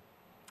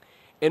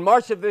 In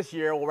March of this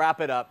year, we'll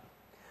wrap it up,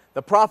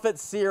 the prophet,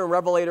 seer, and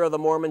revelator of the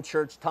Mormon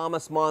Church,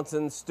 Thomas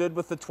Monson, stood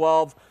with the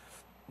 12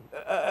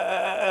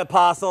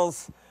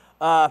 apostles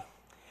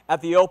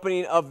at the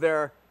opening of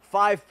their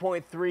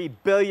 $5.3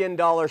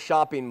 billion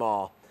shopping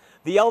mall.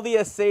 The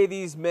LDS say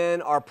these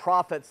men are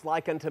prophets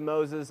like unto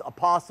Moses,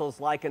 apostles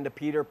like unto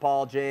Peter,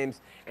 Paul,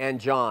 James, and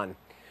John.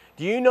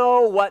 Do you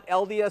know what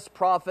LDS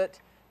prophet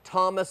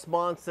Thomas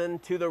Monson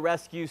to the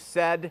rescue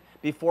said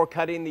before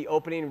cutting the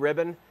opening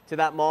ribbon to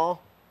that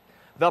mall?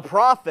 The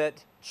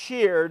prophet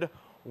cheered,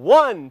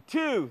 1,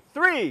 2,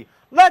 3,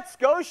 let's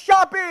go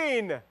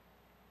shopping,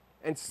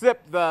 and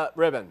slipped the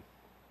ribbon.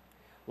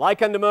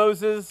 Like unto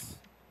Moses,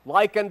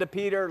 like unto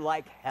Peter,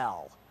 like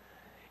hell.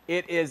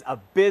 It is a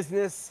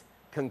business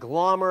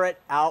conglomerate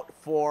out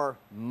for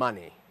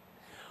money.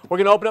 We're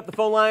going to open up the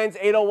phone lines,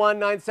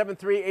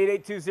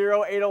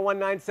 801-973-8820,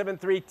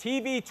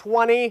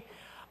 801-973-TV20.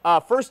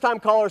 First-time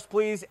callers,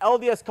 please.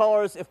 LDS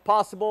callers, if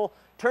possible,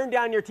 turn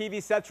down your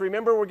TV sets.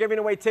 Remember, we're giving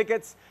away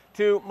tickets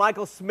to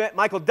Michael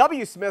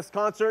W. Smith's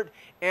concert,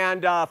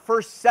 and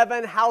first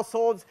 7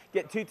 households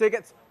get 2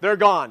 tickets. They're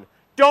gone.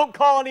 Don't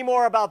call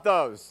anymore about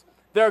those.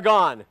 They're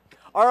gone.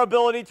 Our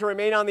ability to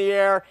remain on the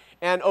air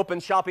and open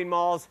shopping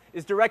malls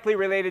is directly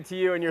related to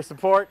you and your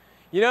support.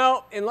 You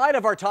know, in light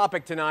of our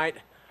topic tonight,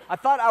 I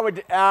thought I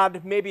would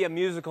add maybe a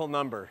musical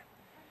number.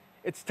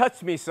 It's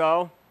touched me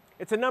so.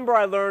 It's a number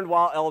I learned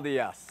while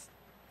LDS.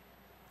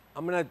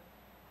 I'm going to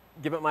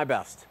give it my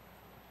best.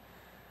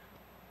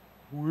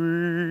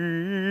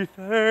 We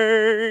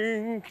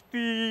thank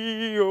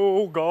thee,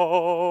 O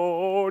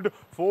God,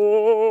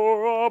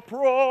 for a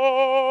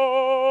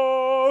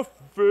prophet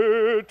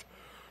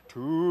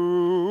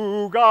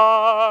to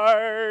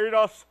guide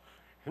us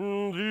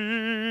in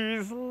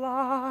these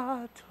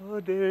latter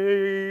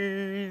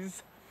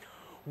days.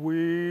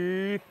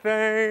 We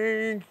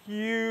thank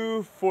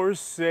you for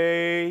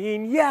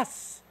saying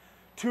yes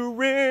to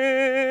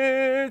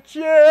riches,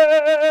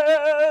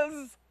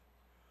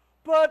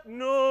 but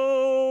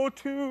no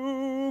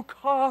to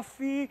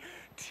coffee,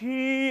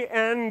 tea,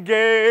 and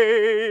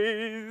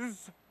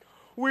gaze.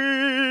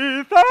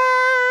 We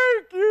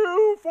thank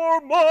you for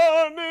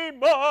money,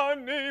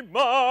 money,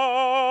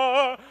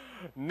 money.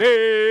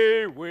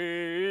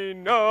 We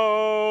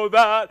know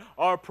that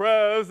our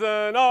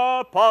present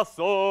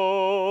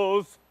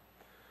apostles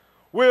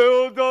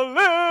will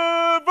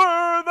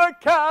deliver the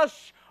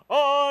cash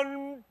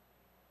on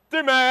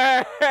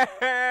demand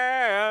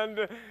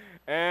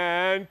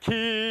and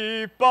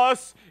keep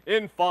us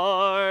in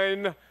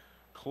fine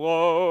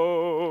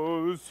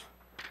clothes.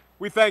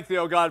 We thank thee,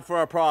 O God, for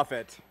our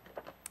prophet.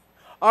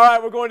 All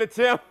right, we're going to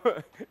Tim.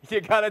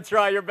 You got to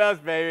try your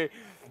best, baby.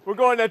 We're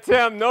going to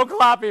Tim. No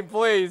clapping,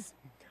 please.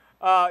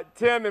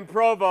 Tim in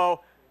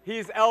Provo.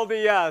 He's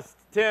LDS.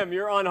 Tim,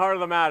 you're on Heart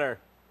of the Matter.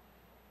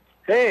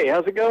 Hey,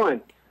 how's it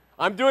going?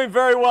 I'm doing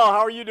very well. How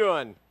are you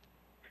doing?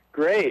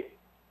 Great.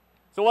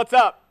 So what's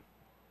up?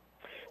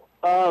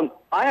 I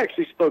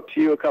actually spoke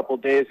to you a couple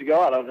days ago.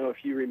 I don't know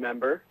if you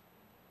remember.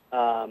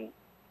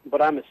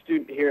 But I'm a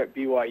student here at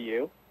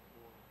BYU.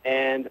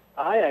 And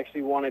I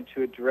actually wanted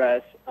to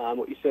address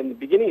what you said in the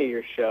beginning of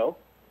your show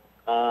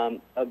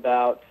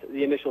about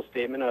the initial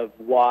statement of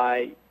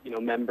why,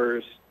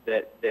 members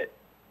that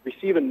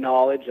receive a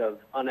knowledge of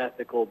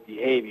unethical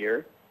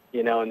behavior,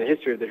 in the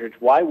history of the church,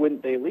 why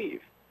wouldn't they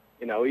leave?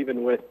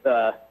 Even with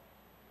the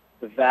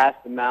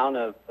vast amount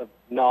of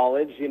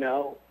knowledge,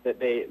 that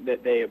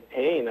they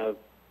obtain of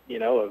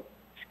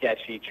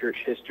sketchy church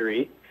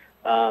history.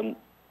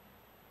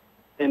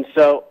 And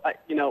so,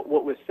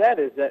 what was said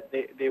is that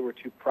they were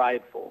too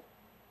prideful.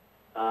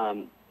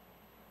 I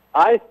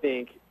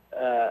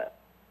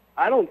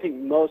don't think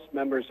most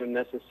members are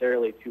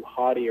necessarily too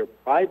haughty or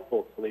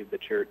prideful to leave the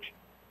church,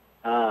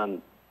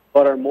 but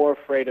are more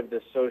afraid of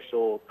the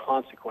social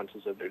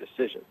consequences of their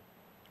decision.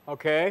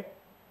 Okay.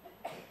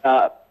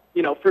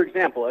 For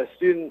example, a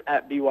student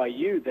at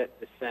BYU that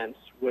dissents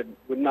would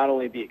not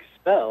only be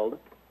expelled,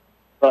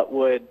 but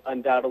would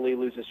undoubtedly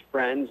lose his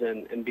friends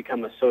and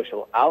become a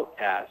social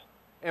outcast.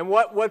 And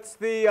what's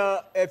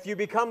the, if you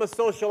become a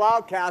social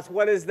outcast,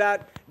 what is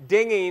that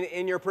dinging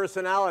in your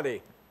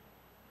personality?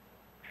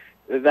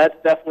 That's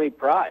definitely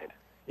pride.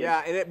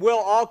 Yeah, and it will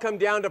all come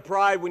down to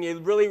pride when you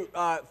really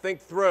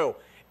think through.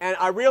 And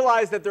I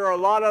realize that there are a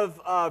lot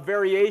of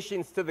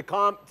variations to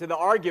the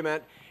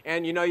argument,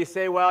 and you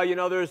say, well,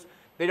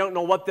 they don't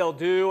know what they'll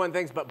do and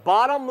things. But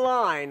bottom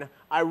line,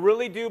 I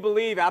really do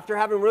believe, after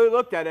having really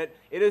looked at it,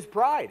 it is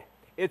pride.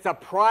 It's a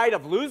pride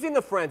of losing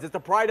the friends. It's a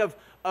pride of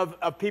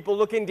people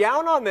looking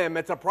down on them.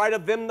 It's a pride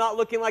of them not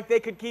looking like they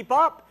could keep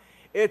up.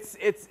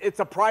 It's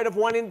a pride of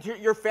wanting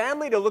your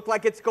family to look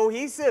like it's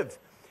cohesive.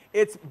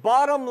 It's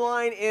bottom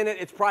line in it,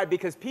 it's pride,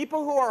 because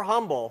people who are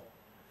humble,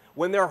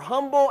 when they're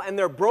humble and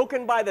they're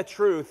broken by the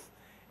truth,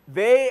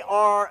 they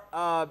are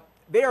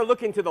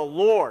looking to the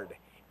Lord.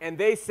 and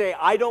they say,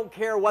 I don't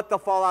care what the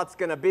fallout's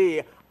going to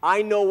be.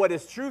 I know what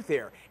is truth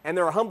here. And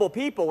they're humble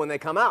people when they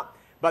come out.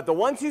 But the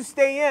ones who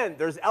stay in,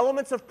 there's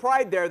elements of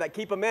pride there that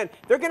keep them in.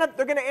 They're going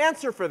to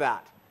answer for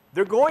that.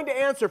 They're going to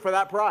answer for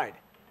that pride.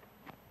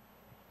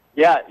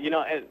 Yeah,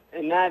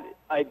 and that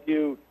I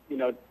do,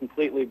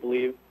 completely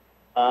believe.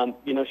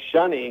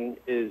 Shunning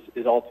is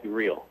all too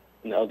real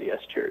in the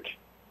LDS Church.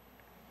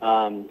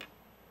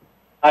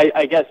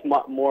 I guess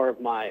more of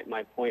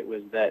my point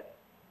was that,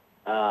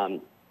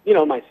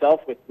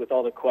 myself with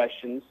all the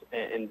questions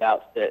and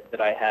doubts that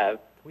I have,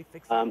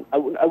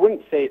 I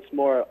wouldn't say it's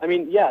more. I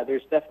mean, yeah,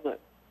 there's definite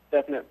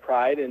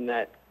pride in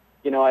that.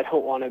 I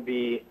don't want to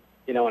be,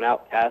 an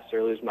outcast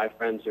or lose my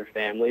friends or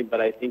family,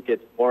 but I think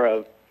it's more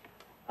of,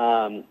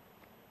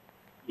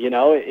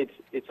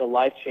 it's a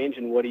life change,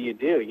 and what do you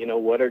do?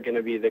 What are going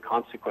to be the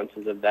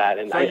consequences of that?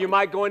 And so you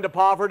might go into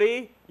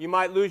poverty, you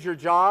might lose your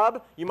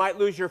job, you might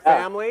lose your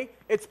family.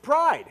 It's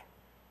pride,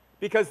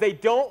 because they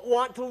don't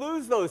want to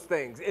lose those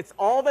things. It's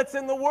all that's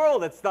in the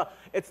world.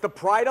 It's the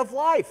pride of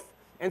life,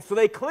 and so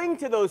they cling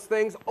to those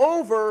things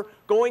over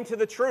going to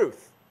the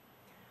truth.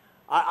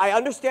 I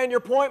understand your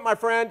point, my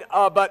friend,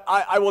 but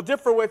I will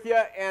differ with you,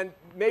 and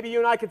maybe you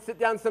and I could sit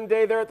down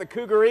someday there at the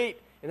Cougar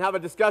Eat and have a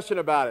discussion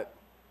about it.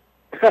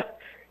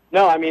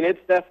 No, I mean,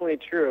 it's definitely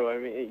true. I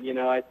mean,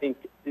 I think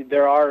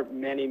there are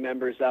many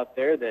members out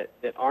there that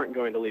aren't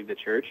going to leave the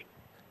church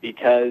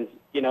because,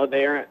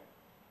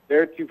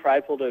 they're too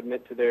prideful to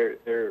admit to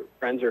their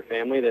friends or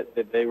family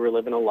that they were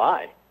living a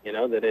lie,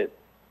 everything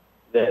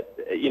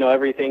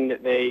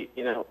that they,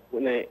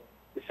 when they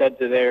said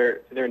to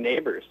their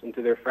neighbors and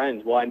to their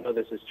friends, well, I know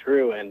this is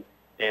true, and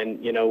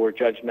we're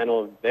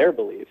judgmental of their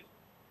beliefs.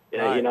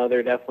 Right.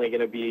 They're definitely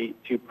going to be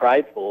too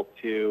prideful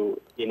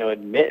to,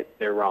 admit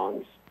their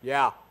wrongs.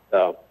 Yeah.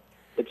 So,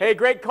 hey,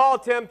 great call,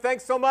 Tim.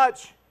 Thanks so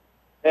much.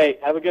 Hey,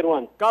 have a good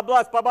one. God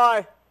bless.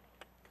 Bye-bye.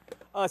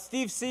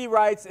 Steve C.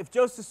 writes, if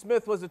Joseph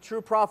Smith was a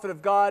true prophet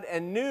of God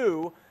and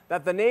knew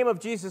that the name of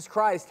Jesus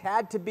Christ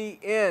had to be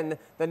in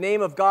the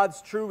name of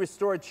God's true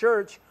restored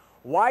church,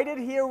 why did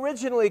he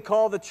originally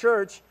call the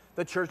Church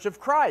of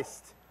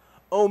Christ,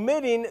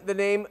 omitting the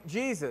name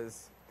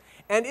Jesus?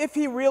 And if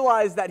he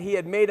realized that he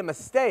had made a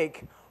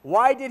mistake,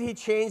 why did he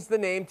change the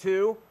name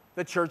to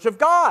the Church of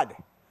God,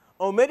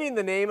 omitting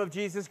the name of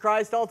Jesus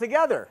Christ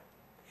altogether?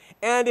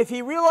 And if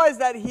he realized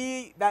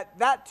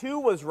that too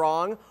was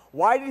wrong,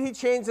 why did he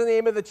change the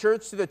name of the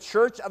church to the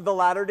Church of the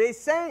Latter-day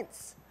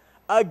Saints,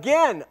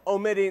 again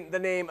omitting the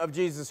name of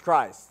Jesus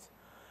Christ,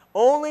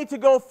 only to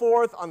go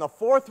forth on the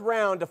fourth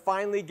round to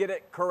finally get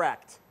it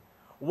correct?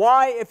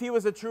 Why, if he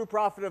was a true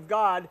prophet of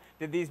God,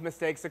 did these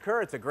mistakes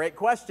occur? It's a great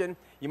question.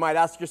 You might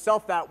ask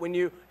yourself that when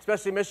you,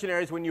 especially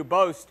missionaries, when you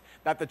boast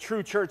that the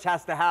true church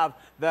has to have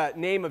the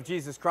name of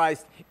Jesus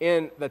Christ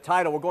in the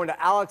title. We're going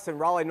to Alex in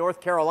Raleigh, North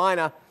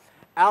Carolina.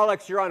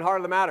 Alex, you're on Heart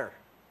of the Matter.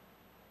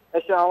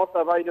 Hey, Sean, what's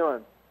up? How you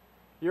doing?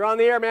 You're on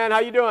the air, man. How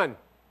you doing?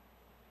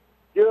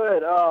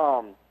 Good.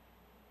 All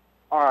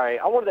right.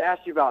 I wanted to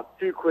ask you about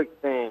two quick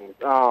things.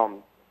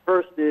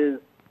 First is,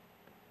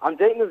 I'm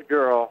dating this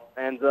girl,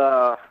 and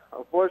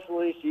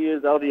unfortunately, she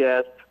is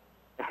LDS.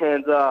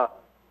 And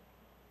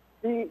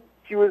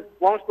she was,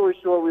 long story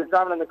short, we were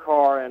driving in the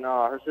car, and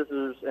her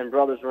sisters and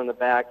brothers were in the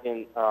back,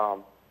 and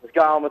this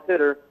guy almost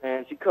hit her,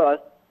 and she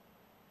cussed.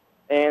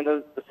 And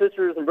the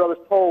sisters and brothers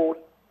told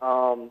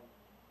the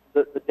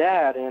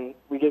dad, and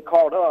we get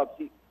called up.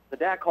 The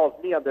dad calls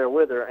me up there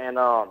with her, and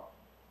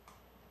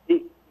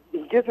he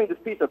gives me this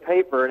piece of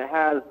paper, and it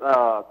has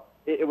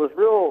it was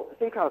real. It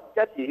seemed kind of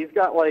sketchy. He's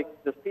got like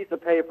this piece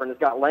of paper, and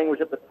it's got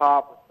language at the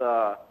top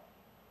with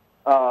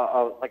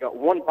like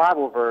one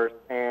Bible verse,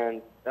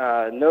 and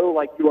no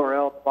like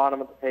URL at the bottom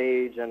of the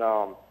page. And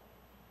I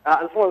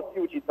just wanted to see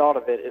what you thought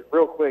of it. It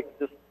real quick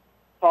just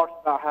talks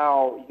about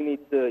how you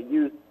need to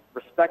use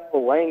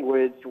respectful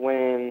language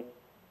when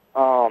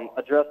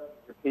addressing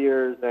your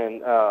peers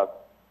and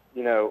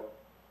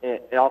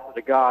and also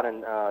to God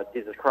and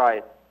Jesus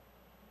Christ.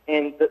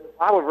 And the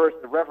Bible verse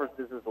that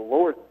references is the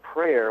Lord's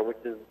Prayer, which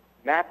is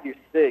Matthew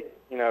 6,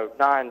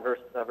 9 verse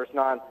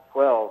 9 to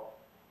 12.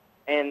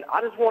 And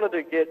I just wanted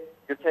to get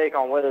your take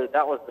on whether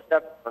that was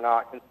deceptive or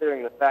not,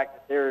 considering the fact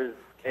that there is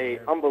a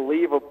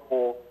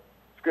unbelievable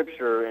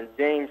scripture in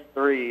James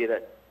 3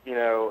 that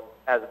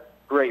has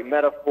great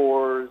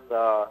metaphors.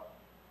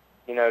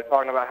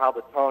 Talking about how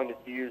the tongue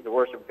that's used to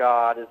worship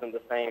God isn't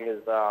the same as,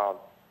 how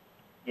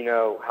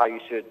you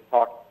should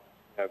talk,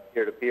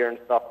 peer to peer and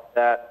stuff like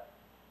that.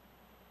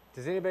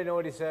 Does anybody know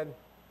what he said?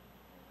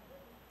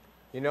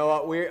 You know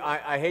what?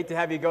 I hate to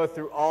have you go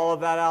through all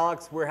of that,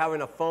 Alex. We're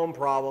having a phone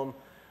problem.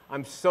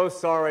 I'm so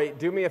sorry.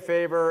 Do me a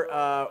favor.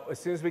 As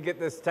soon as we get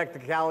this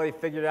technicality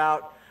figured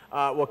out,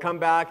 we'll come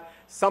back.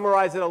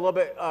 Summarize it a little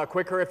bit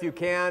quicker if you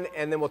can,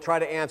 and then we'll try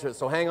to answer it.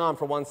 So hang on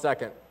for 1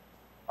 second.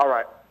 All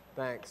right.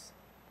 Thanks.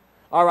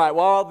 All right,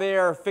 while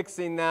they're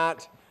fixing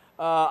that,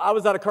 I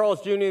was at a Carl's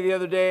Jr. the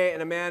other day,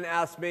 and a man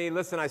asked me,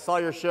 listen, I saw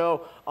your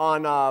show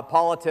on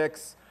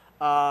politics.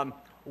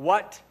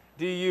 What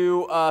do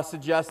you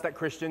suggest that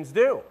Christians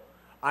do?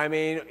 I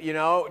mean, you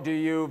know, do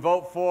you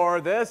vote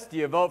for this? Do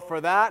you vote for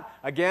that?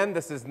 Again,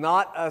 this is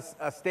not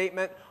a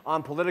statement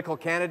on political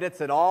candidates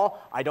at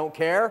all. I don't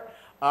care.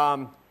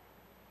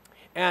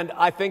 And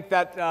I think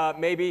that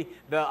maybe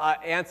the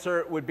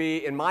answer would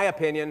be, in my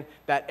opinion,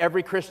 that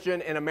every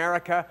Christian in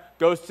America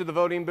goes to the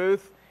voting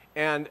booth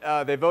and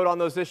they vote on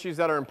those issues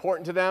that are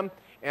important to them.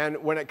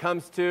 And when it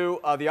comes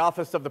to the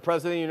office of the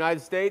President of the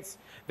United States,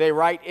 they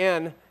write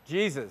in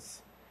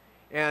Jesus.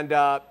 And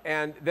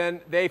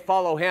then they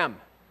follow him.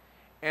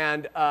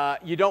 And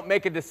you don't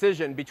make a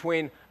decision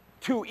between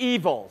two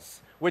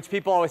evils, which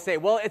people always say,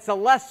 well, it's a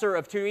lesser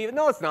of two evils.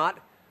 No, it's not.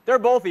 They're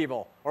both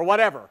evil, or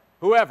whatever,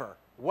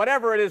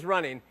 whatever it is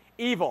running,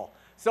 evil.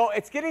 So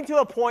it's getting to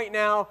a point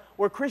now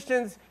where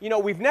Christians, you know,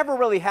 we've never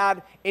really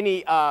had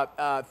any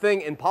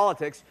thing in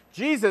politics.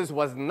 Jesus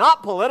was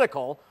not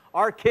political.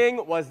 Our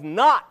king was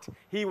not.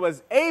 He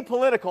was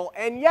apolitical,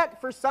 and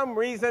yet for some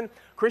reason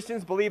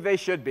Christians believe they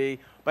should be.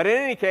 But in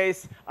any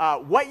case,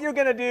 what you're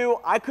going to do,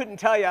 I couldn't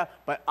tell you,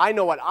 but I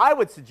know what I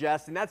would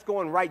suggest, and that's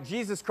go and write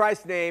Jesus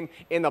Christ's name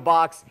in the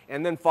box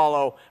and then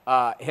follow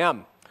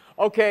him.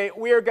 Okay,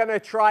 we are going to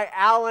try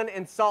Alan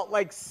in Salt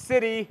Lake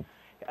City.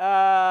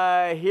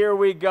 Here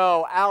we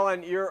go.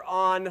 Alan, you're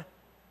on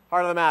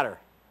Heart of the Matter.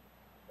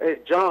 Hey,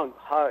 John,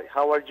 hi,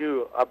 how are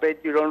you? I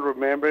bet you don't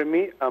remember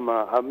me.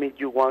 I met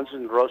you once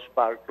in Ross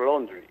Park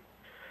Laundry.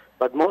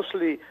 But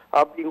mostly,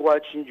 I've been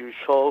watching your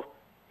show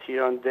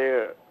here and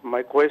there.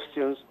 My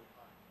questions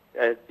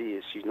are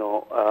this, you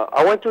know.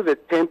 I went to the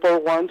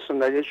temple once,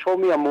 and they showed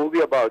me a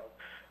movie about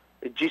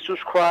Jesus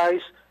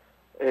Christ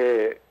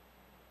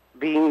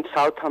being in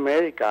South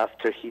America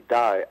after he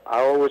died.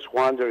 I was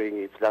wondering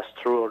if that's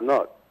true or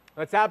not.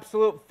 That's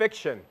absolute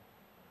fiction.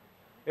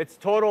 It's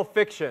total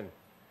fiction.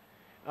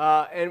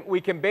 And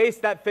we can base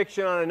that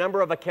fiction on a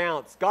number of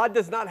accounts. God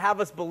does not have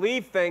us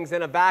believe things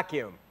in a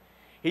vacuum.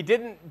 He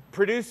didn't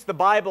produce the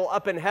Bible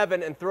up in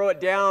heaven and throw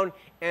it down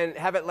and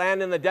have it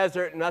land in the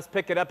desert and us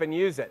pick it up and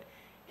use it.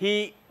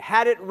 He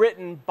had it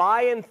written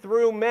by and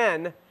through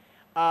men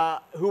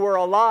who were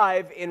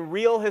alive in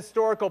real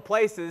historical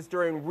places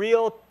during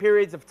real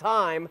periods of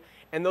time,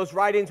 and those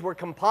writings were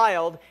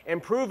compiled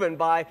and proven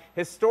by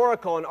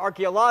historical and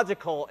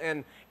archaeological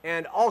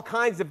and all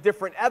kinds of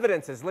different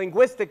evidences,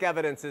 linguistic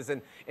evidences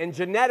and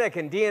genetic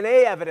and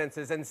DNA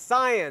evidences and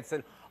science,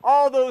 and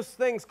all those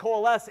things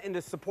coalesce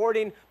into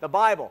supporting the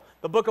Bible.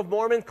 The Book of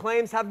Mormon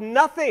claims have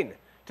nothing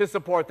to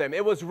support them.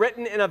 It was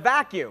written in a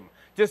vacuum,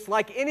 just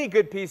like any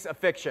good piece of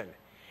fiction.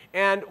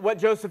 And what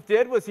Joseph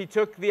did was he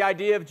took the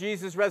idea of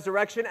Jesus'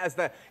 resurrection as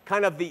the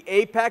kind of the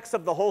apex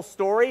of the whole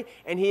story,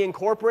 and he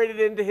incorporated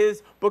it into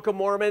his Book of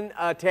Mormon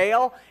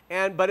tale.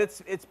 But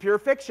it's pure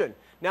fiction.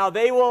 Now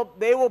they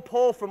will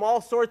pull from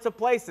all sorts of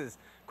places,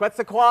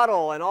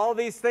 Quetzalcoatl and all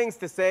these things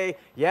to say,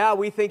 yeah,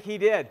 we think he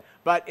did.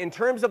 But in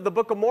terms of the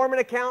Book of Mormon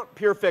account,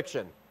 pure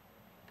fiction.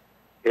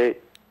 Hey,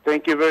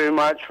 thank you very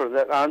much for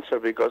that answer,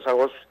 because I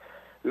was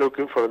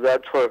looking for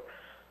that for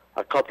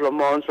a couple of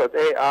months. But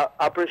hey, I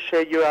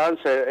appreciate your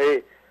answer.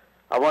 Hey,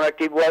 I want to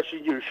keep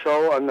watching your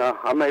show, and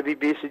I maybe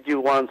visit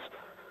you once,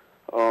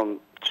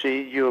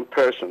 see you in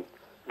person.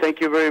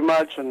 Thank you very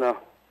much. And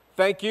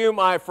thank you,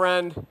 my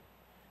friend.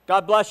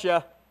 God bless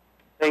you.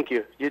 Thank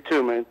you. You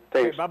too, man.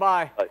 Thanks. Okay,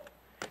 bye-bye. Bye.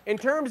 In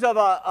terms of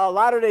a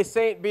Latter-day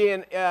Saint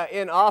being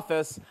in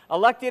office,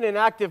 electing an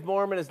active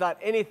Mormon is not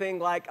anything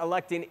like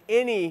electing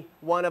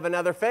anyone of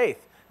another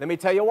faith. Let me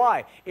tell you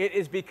why. It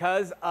is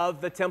because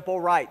of the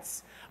temple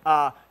rights.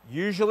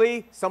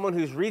 Usually, someone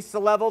who's reached the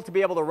level to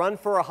be able to run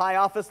for a high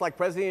office like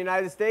President of the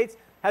United States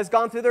has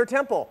gone through their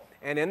temple.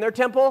 And in their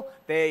temple,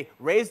 they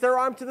raise their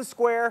arm to the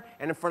square,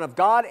 and in front of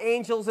God,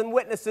 angels, and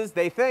witnesses,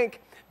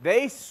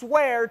 they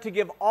swear to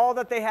give all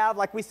that they have,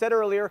 like we said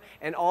earlier,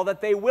 and all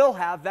that they will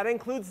have. That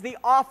includes the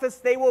office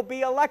they will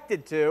be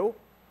elected to.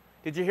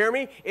 Did you hear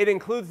me? It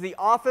includes the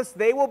office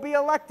they will be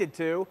elected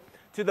to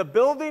the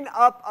building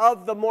up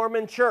of the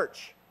Mormon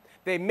church.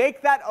 They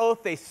make that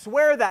oath, they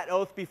swear that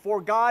oath before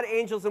God,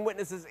 angels, and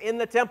witnesses in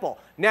the temple.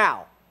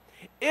 Now,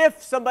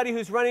 if somebody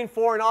who's running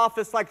for an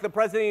office like the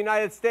President of the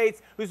United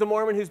States, who's a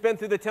Mormon, who's been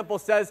through the temple,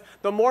 says,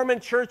 the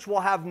Mormon church will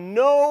have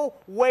no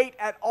weight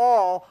at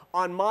all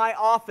on my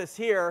office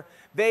here,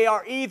 they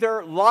are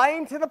either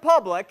lying to the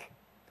public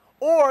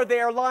or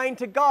they are lying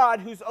to God,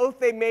 whose oath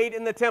they made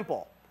in the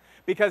temple.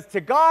 Because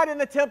to God in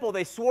the temple,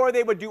 they swore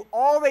they would do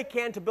all they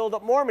can to build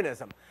up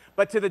Mormonism.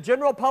 But to the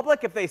general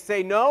public, if they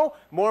say no,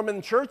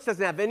 Mormon church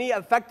doesn't have any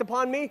effect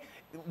upon me,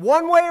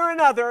 one way or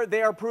another,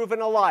 they are proven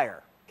a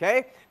liar.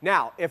 Okay?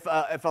 Now, if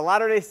a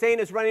Latter-day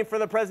Saint is running for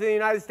the President of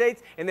the United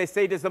States and they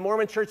say, does the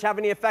Mormon church have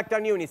any effect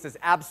on you? And he says,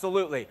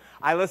 absolutely.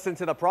 I listen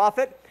to the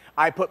prophet.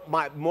 I put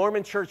my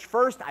Mormon church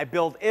first. I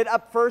build it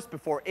up first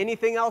before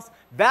anything else.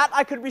 That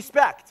I could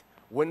respect.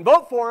 Wouldn't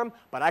vote for him,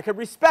 but I could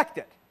respect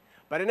it.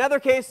 But in other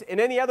case, in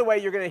any other way,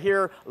 you're going to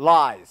hear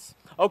lies.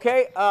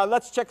 Okay,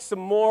 let's check some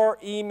more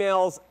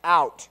emails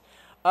out.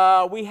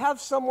 We have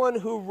someone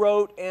who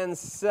wrote and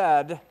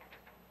said,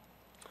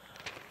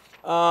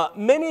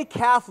 many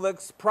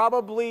Catholics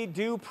probably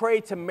do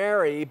pray to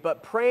Mary,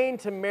 but praying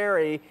to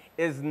Mary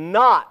is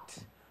not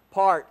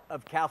part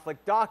of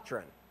Catholic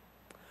doctrine.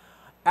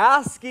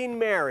 Asking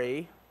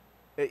Mary,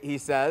 he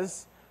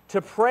says,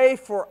 to pray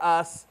for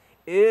us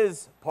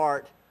is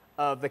part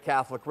of the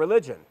Catholic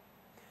religion.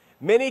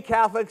 Many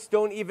Catholics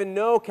don't even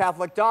know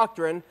Catholic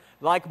doctrine,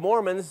 like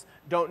Mormons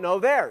don't know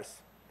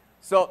theirs.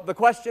 So the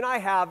question I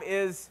have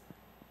is,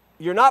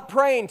 you're not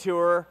praying to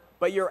her,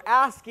 but you're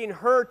asking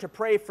her to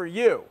pray for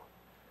you.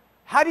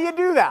 How do you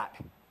do that?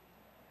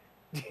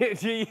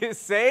 Do you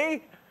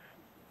say,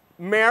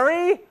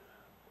 Mary?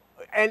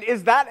 And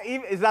is that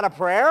a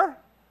prayer?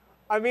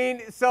 I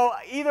mean, so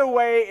either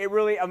way, it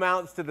really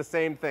amounts to the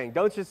same thing,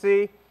 don't you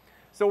see?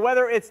 So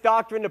whether it's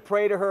doctrine to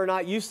pray to her or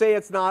not, you say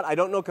it's not. I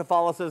don't know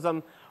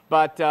Catholicism,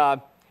 but,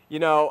 you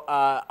know,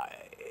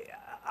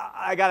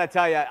 I got to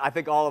tell you, I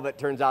think all of it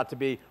turns out to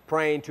be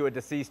praying to a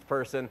deceased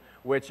person,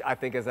 which I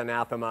think is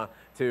anathema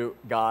to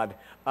God.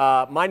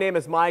 My name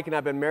is Mike, and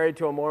I've been married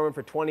to a Mormon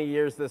for 20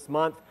 years this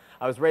month.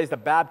 I was raised a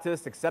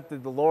Baptist,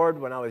 accepted the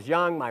Lord when I was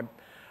young. My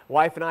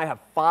wife and I have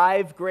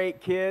 5 great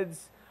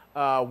kids.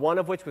 One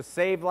of which was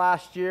saved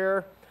last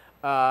year.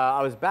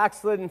 I was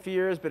backslidden for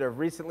years, but have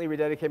recently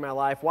rededicated my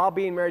life. While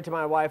being married to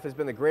my wife has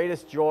been the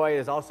greatest joy. It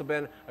has also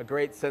been a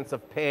great sense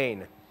of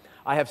pain.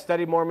 I have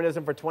studied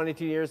Mormonism for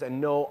 22 years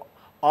and know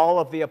all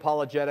of the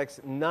apologetics.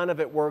 None of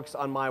it works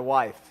on my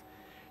wife.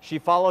 She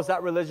follows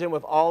that religion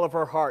with all of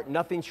her heart.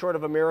 Nothing short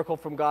of a miracle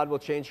from God will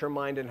change her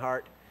mind and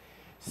heart.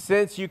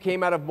 Since you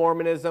came out of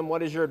Mormonism,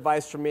 what is your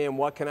advice for me, and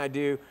what can I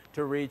do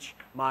to reach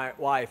my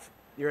wife?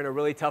 You're in a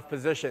really tough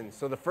position.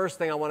 So the first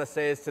thing I want to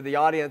say is to the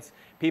audience,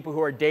 people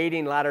who are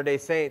dating Latter-day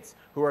Saints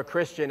who are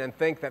Christian and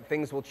think that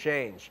things will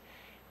change.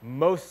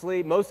 Most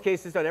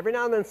cases don't. Every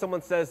now and then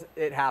someone says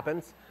it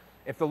happens.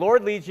 If the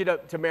Lord leads you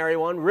to marry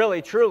one,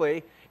 really,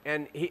 truly,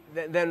 and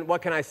then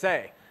what can I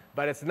say?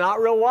 But it's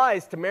not real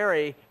wise to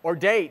marry or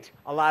date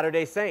a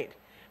Latter-day Saint,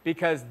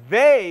 because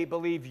they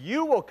believe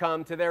you will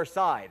come to their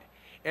side.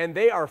 And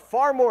they are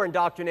far more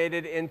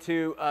indoctrinated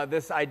into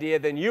this idea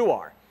than you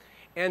are.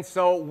 And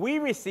so we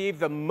receive,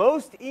 the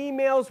most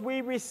emails we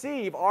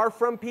receive are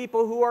from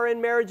people who are in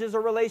marriages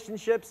or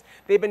relationships.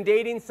 They've been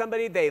dating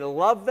somebody, they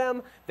love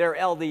them, they're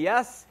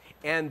LDS,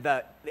 and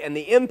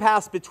the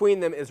impasse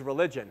between them is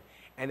religion.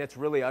 And it's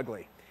really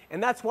ugly.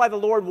 And that's why the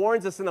Lord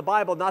warns us in the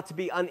Bible not to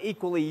be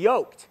unequally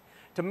yoked.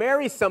 To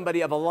marry somebody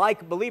of a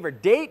like believer,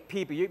 date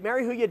people, you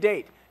marry who you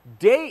date.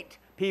 Date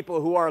people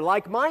who are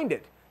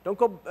like-minded. Don't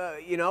go,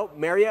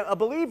 marry a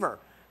believer.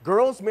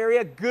 Girls, marry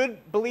a good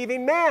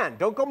believing man.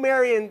 Don't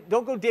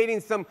go dating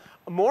some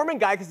Mormon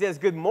guy because he has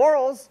good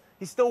morals.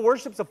 He still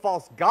worships a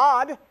false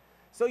god.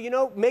 So,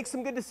 make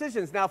some good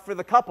decisions. Now, for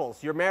the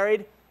couples, you're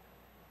married,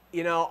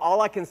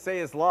 all I can say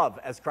is love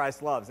as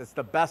Christ loves. It's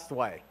the best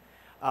way.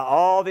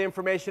 All the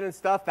information and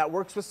stuff, that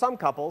works with some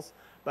couples,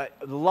 but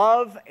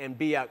love and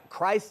be a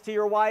Christ to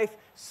your wife,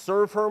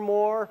 serve her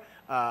more,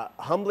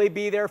 humbly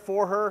be there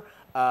for her.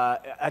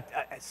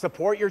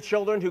 Support your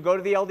children who go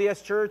to the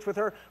LDS church with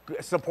her.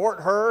 Support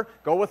her.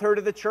 Go with her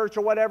to the church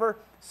or whatever.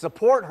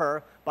 Support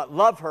her, but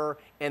love her,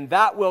 and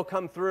that will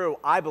come through,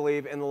 I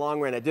believe, in the long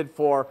run. It did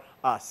for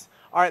us.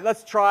 All right,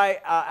 let's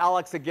try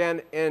Alex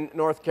again in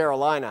North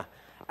Carolina.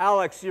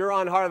 Alex, you're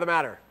on Heart of the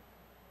Matter.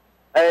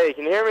 Hey,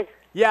 can you hear me?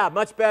 Yeah,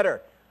 much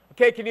better.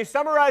 Okay, can you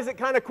summarize it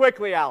kind of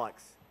quickly,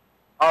 Alex?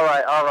 All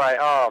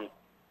right.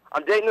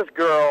 I'm dating this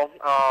girl.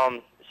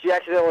 She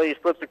accidentally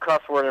slips a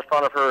cuss word in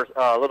front of her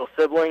little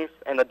siblings,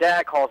 and the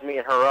dad calls me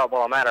and her up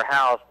while I'm at her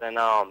house, and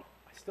I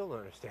still don't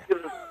understand.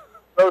 gives us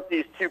both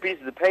these 2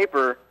 pieces of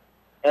paper,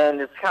 and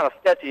it's kind of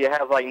sketchy. It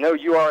has like no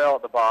URL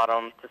at the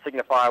bottom to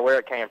signify where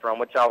it came from,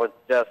 which I was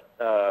just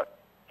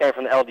came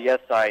from the LDS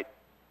site,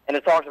 and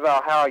it talks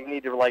about how you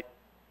need to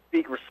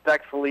speak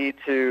respectfully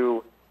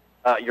to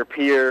your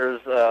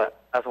peers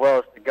as well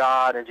as to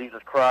God and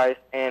Jesus Christ,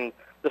 and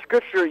the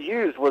scripture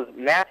used was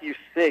Matthew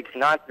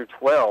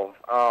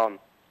 6:9-12.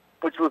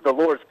 Which was the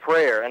Lord's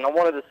Prayer. And I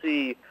wanted to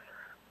see,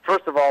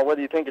 first of all,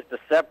 whether you think it's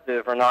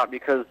deceptive or not,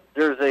 because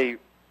there's a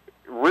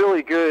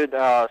really good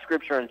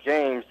scripture in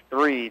James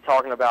 3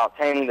 talking about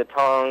taming the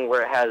tongue,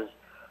 where it has,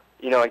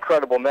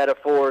 incredible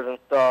metaphors and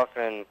stuff.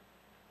 And,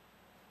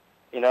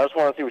 I just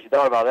want to see what you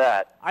thought about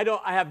that.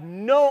 I have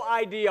no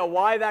idea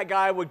why that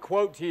guy would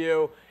quote to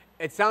you.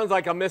 It sounds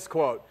like a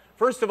misquote.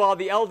 First of all,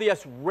 the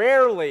LDS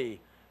rarely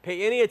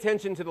pay any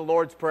attention to the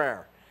Lord's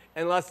Prayer.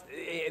 Unless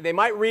they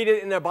might read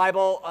it in their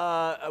Bible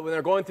when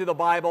they're going through the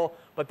Bible,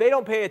 but they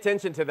don't pay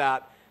attention to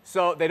that.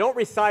 So they don't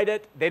recite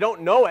it. They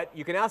don't know it.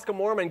 You can ask a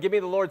Mormon, give me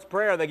the Lord's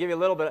Prayer. They give you a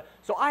little bit.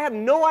 So I have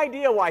no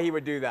idea why he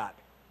would do that.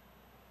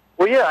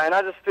 Well, yeah, and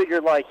I just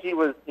figured he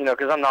was,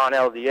 because I'm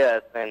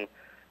non-LDS, and,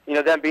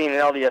 them being an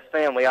LDS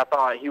family, I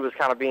thought he was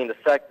kind of being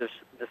deceptive,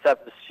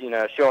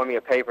 showing me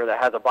a paper that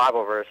has a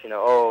Bible verse,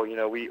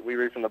 we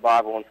read from the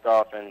Bible and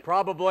stuff. And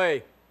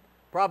Probably.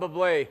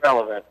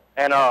 Relevant.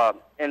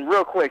 And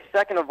real quick,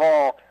 second of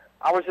all,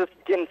 I was just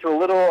getting to a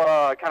little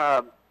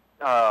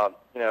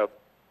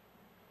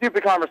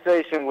stupid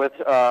conversation with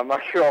my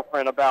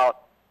girlfriend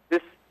about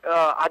this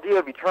idea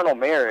of eternal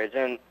marriage.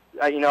 And,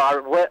 I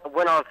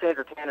went on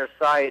Sandra Tanner's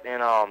site,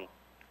 and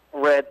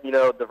read,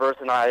 the verse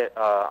in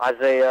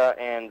Isaiah,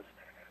 and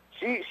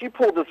she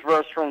pulled this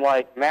verse from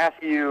like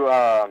Matthew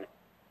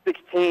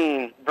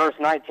 16, verse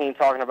 19,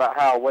 talking about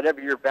how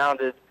whatever you're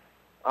bounded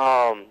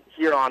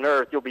here on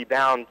earth, you'll be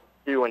bound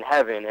to in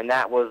heaven, and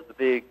that was the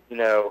big,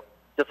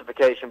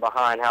 justification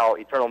behind how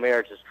eternal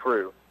marriage is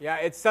true. Yeah,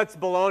 it's such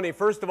baloney.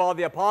 First of all,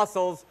 the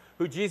apostles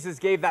who Jesus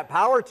gave that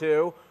power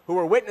to, who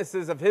were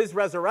witnesses of his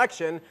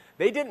resurrection,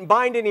 they didn't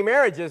bind any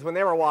marriages when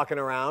they were walking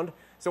around.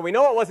 So we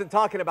know it wasn't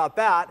talking about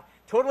that.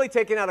 Totally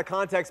taken out of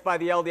context by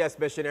the LDS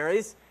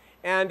missionaries.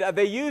 And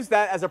they used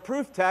that as a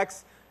proof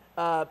text,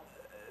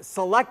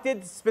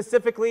 selected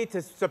specifically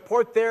to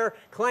support their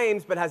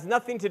claims, but has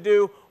nothing to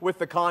do with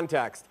the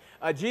context.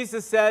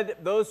 Jesus said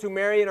those who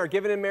marry and are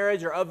given in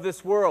marriage are of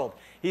this world.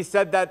 He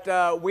said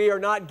that we are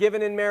not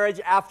given in marriage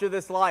after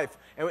this life.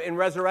 In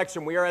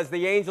resurrection, we are as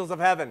the angels of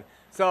heaven.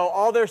 So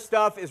all their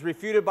stuff is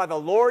refuted by the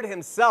Lord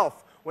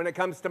himself when it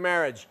comes to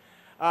marriage.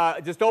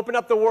 Just open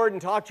up the Word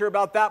and talk to her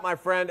about that, my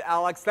friend,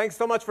 Alex. Thanks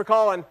so much for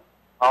calling.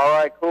 All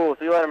right, cool.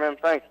 See you later, man.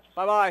 Thanks.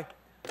 Bye-bye.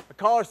 The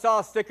caller saw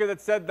a sticker that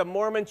said the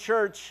Mormon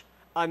Church,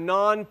 a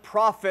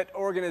non-profit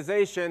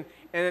organization,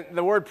 and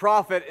the word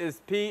profit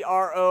is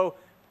P-R-O-P-H-E-T.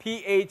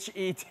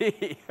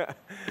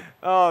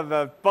 Oh,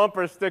 the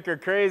bumper sticker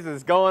craze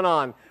is going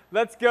on.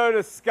 Let's go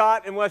to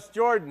Scott in West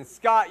Jordan.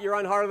 Scott, you're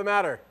on Heart of the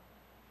Matter.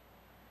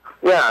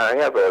 Yeah, I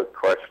have a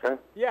question.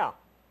 Yeah.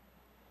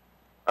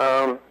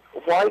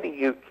 Why do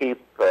you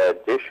keep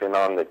dishing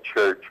on the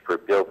church for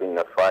building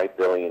a $5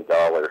 billion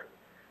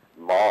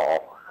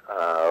mall?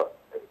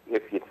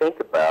 If you think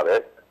about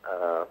it,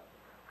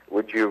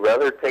 would you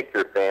rather take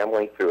your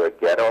family to a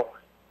ghetto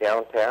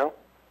downtown?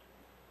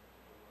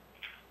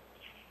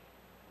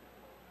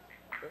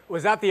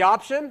 Was that the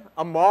option?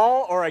 A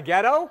mall or a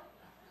ghetto?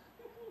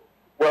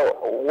 Well,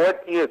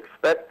 what do you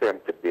expect them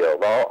to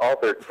build? All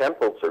their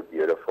temples are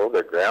beautiful.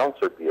 Their grounds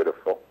are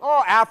beautiful.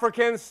 Oh,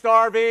 Africans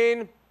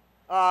starving,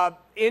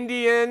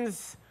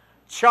 Indians,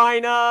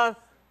 China,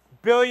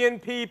 billion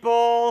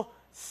people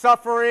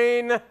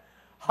suffering,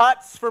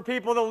 huts for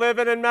people to live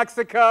in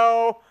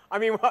Mexico. I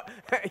mean,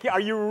 are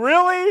you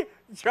really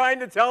trying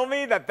to tell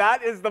me that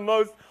that is the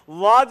most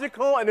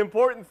logical and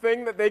important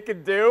thing that they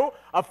could do?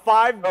 A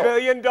 $5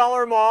 billion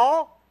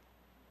mall?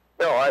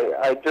 No,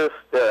 I just,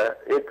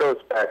 it goes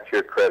back to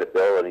your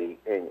credibility,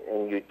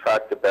 and you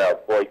talked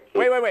about Boyd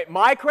K. Wait.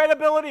 My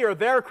credibility or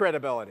their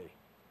credibility?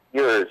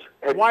 Yours.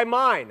 Why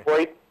mine?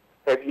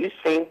 Have you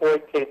seen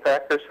Boyd K.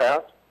 Packer's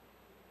house?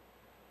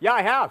 Yeah,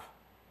 I have.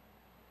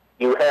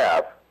 You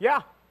have?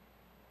 Yeah.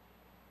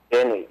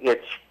 And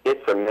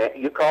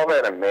you call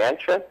that a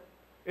mansion?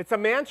 It's a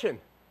mansion.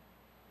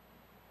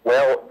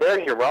 Well, there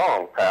you're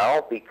wrong,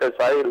 pal, because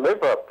I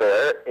live up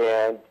there,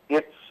 and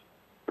it's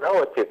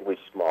relatively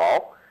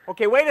small.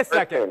 Okay, wait a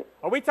second.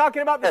 Are we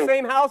talking about the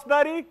same house,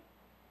 buddy?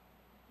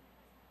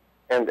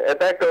 And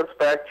that goes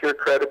back to your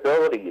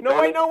credibility.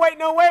 No,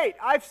 wait.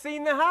 I've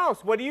seen the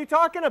house. What are you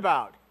talking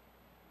about?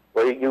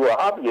 Well, you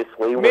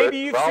obviously were Maybe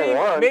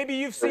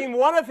you've seen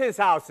one of his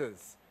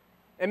houses.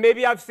 And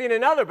maybe I've seen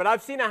another, but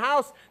I've seen a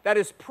house that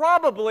is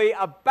probably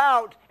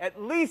about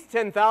at least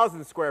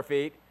 10,000 square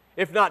feet,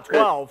 if not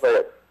 12.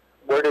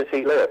 Where does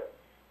he live?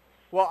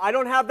 Well, I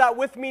don't have that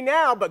with me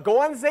now, but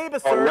go on Zaba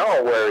search. I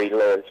know where he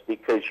lives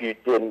because you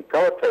didn't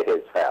go to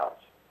his house.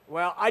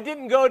 Well, I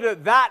didn't go to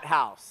that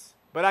house,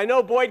 but I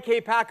know Boyd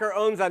K. Packer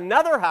owns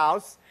another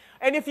house.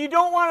 And if you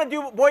don't want to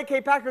do Boyd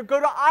K. Packer, go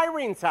to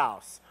Irene's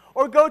house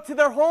or go to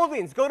their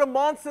holdings. Go to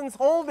Monson's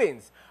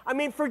holdings. I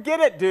mean, forget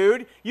it,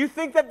 dude. You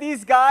think that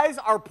these guys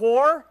are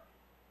poor?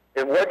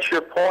 And what's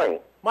your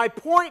point? My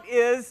point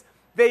is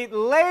they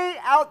lay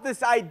out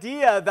this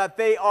idea that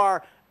they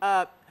are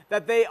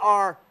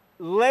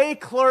lay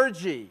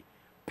clergy.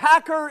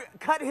 Packer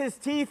cut his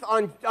teeth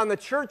on the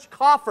church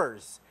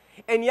coffers,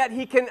 and yet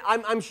he can,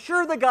 I'm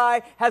sure the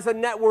guy has a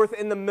net worth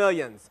in the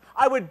millions.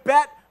 I would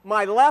bet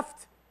my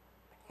left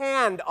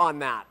hand on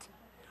that,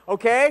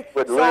 okay?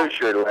 Would lose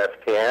your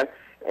left hand.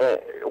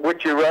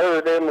 Would you rather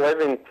them live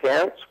in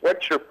tents?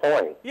 What's your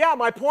point? Yeah,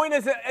 my point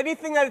is that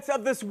anything that's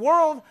of this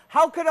world,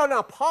 how could an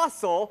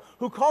apostle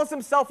who calls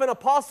himself an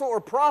apostle or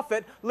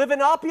prophet live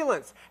in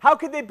opulence? How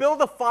could they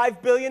build a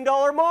 $5 billion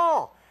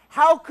mall?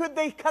 How could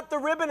they cut the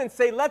ribbon and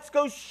say, let's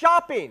go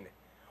shopping?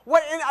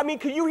 I mean,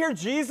 could you hear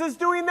Jesus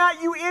doing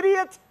that, you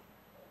idiot?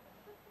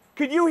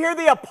 Could you hear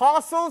the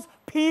apostles,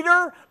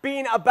 Peter,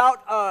 being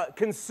about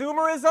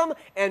consumerism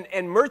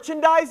and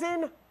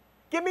merchandising?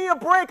 Give me a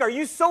break. Are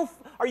you so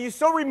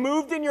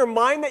removed in your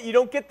mind that you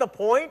don't get the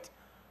point?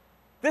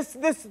 This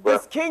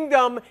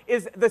kingdom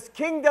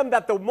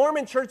that the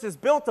Mormon Church is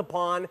built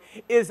upon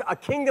is a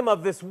kingdom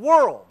of this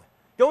world.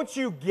 Don't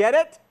you get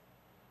it?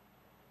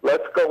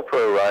 Let's go for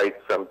a ride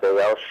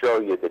someday. I'll show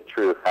you the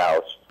true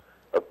house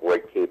of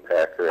Boyd K.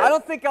 Packer. I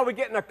don't think I would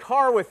get in a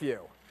car with you.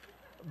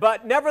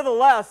 But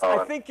nevertheless,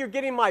 I think you're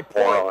getting my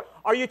point.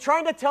 Are you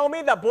trying to tell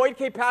me that Boyd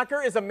K.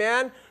 Packer is a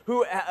man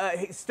who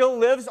still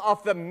lives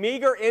off the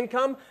meager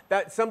income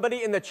that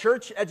somebody in the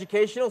church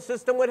educational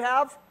system would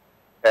have?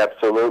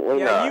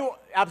 Absolutely not.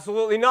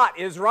 Absolutely not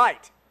is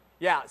right.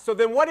 Yeah, so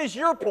then what is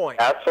your point?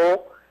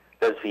 Castle?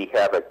 Does he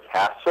have a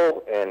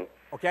castle? And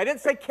Okay, I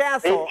didn't say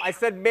castle, I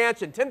said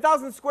mansion.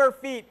 10,000 square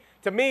feet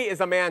to me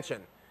is a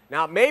mansion.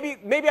 Now, maybe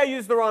I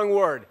used the wrong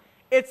word.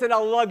 It's a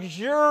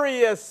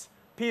luxurious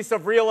piece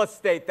of real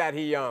estate that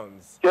he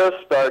owns. just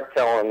start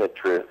telling the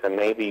truth, and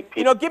maybe people.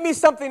 You know, give me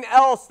something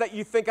else that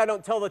you think I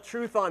don't tell the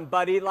truth on,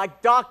 buddy,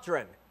 like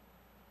doctrine.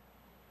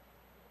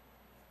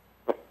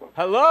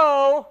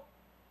 Hello?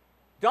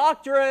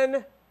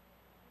 Doctrine.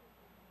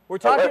 We're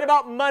talking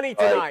about money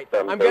tonight.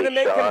 I'm going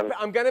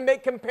to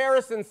make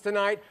comparisons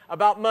tonight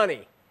about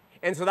money.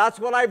 And so that's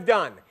what I've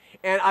done.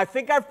 And I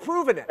think I've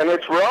proven it. And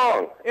it's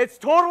wrong. It's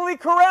totally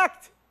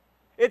correct.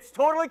 It's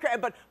totally correct.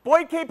 But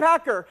Boyd K.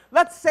 Packer,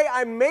 let's say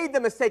I made the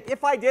mistake.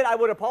 If I did, I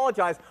would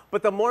apologize.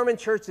 But the Mormon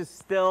Church is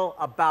still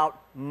about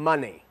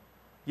money,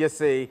 you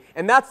see.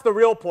 And that's the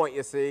real point,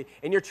 you see.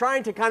 And you're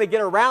trying to kind of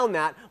get around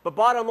that. But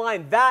bottom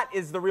line, that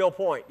is the real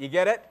point. You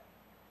get it?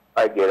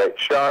 I get it.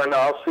 Sean,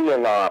 I'll see you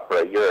in the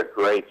opera. You're a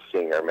great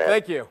singer, man.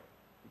 Thank you.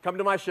 Come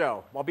to my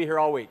show. I'll be here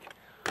all week.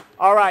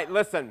 All right,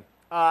 listen.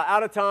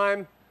 Out of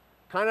time.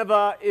 Kind of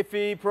a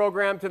iffy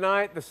program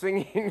tonight. The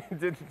singing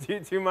didn't do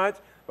too much,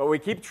 but we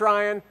keep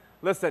trying.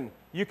 Listen,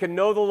 you can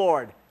know the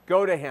Lord.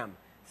 Go to him.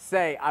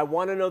 Say, I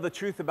want to know the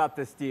truth about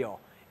this deal.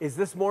 Is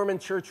this Mormon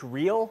church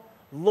real?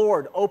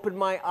 Lord, open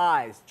my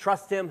eyes.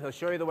 Trust him. He'll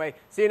show you the way.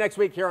 See you next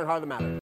week here on Heart of the Matter.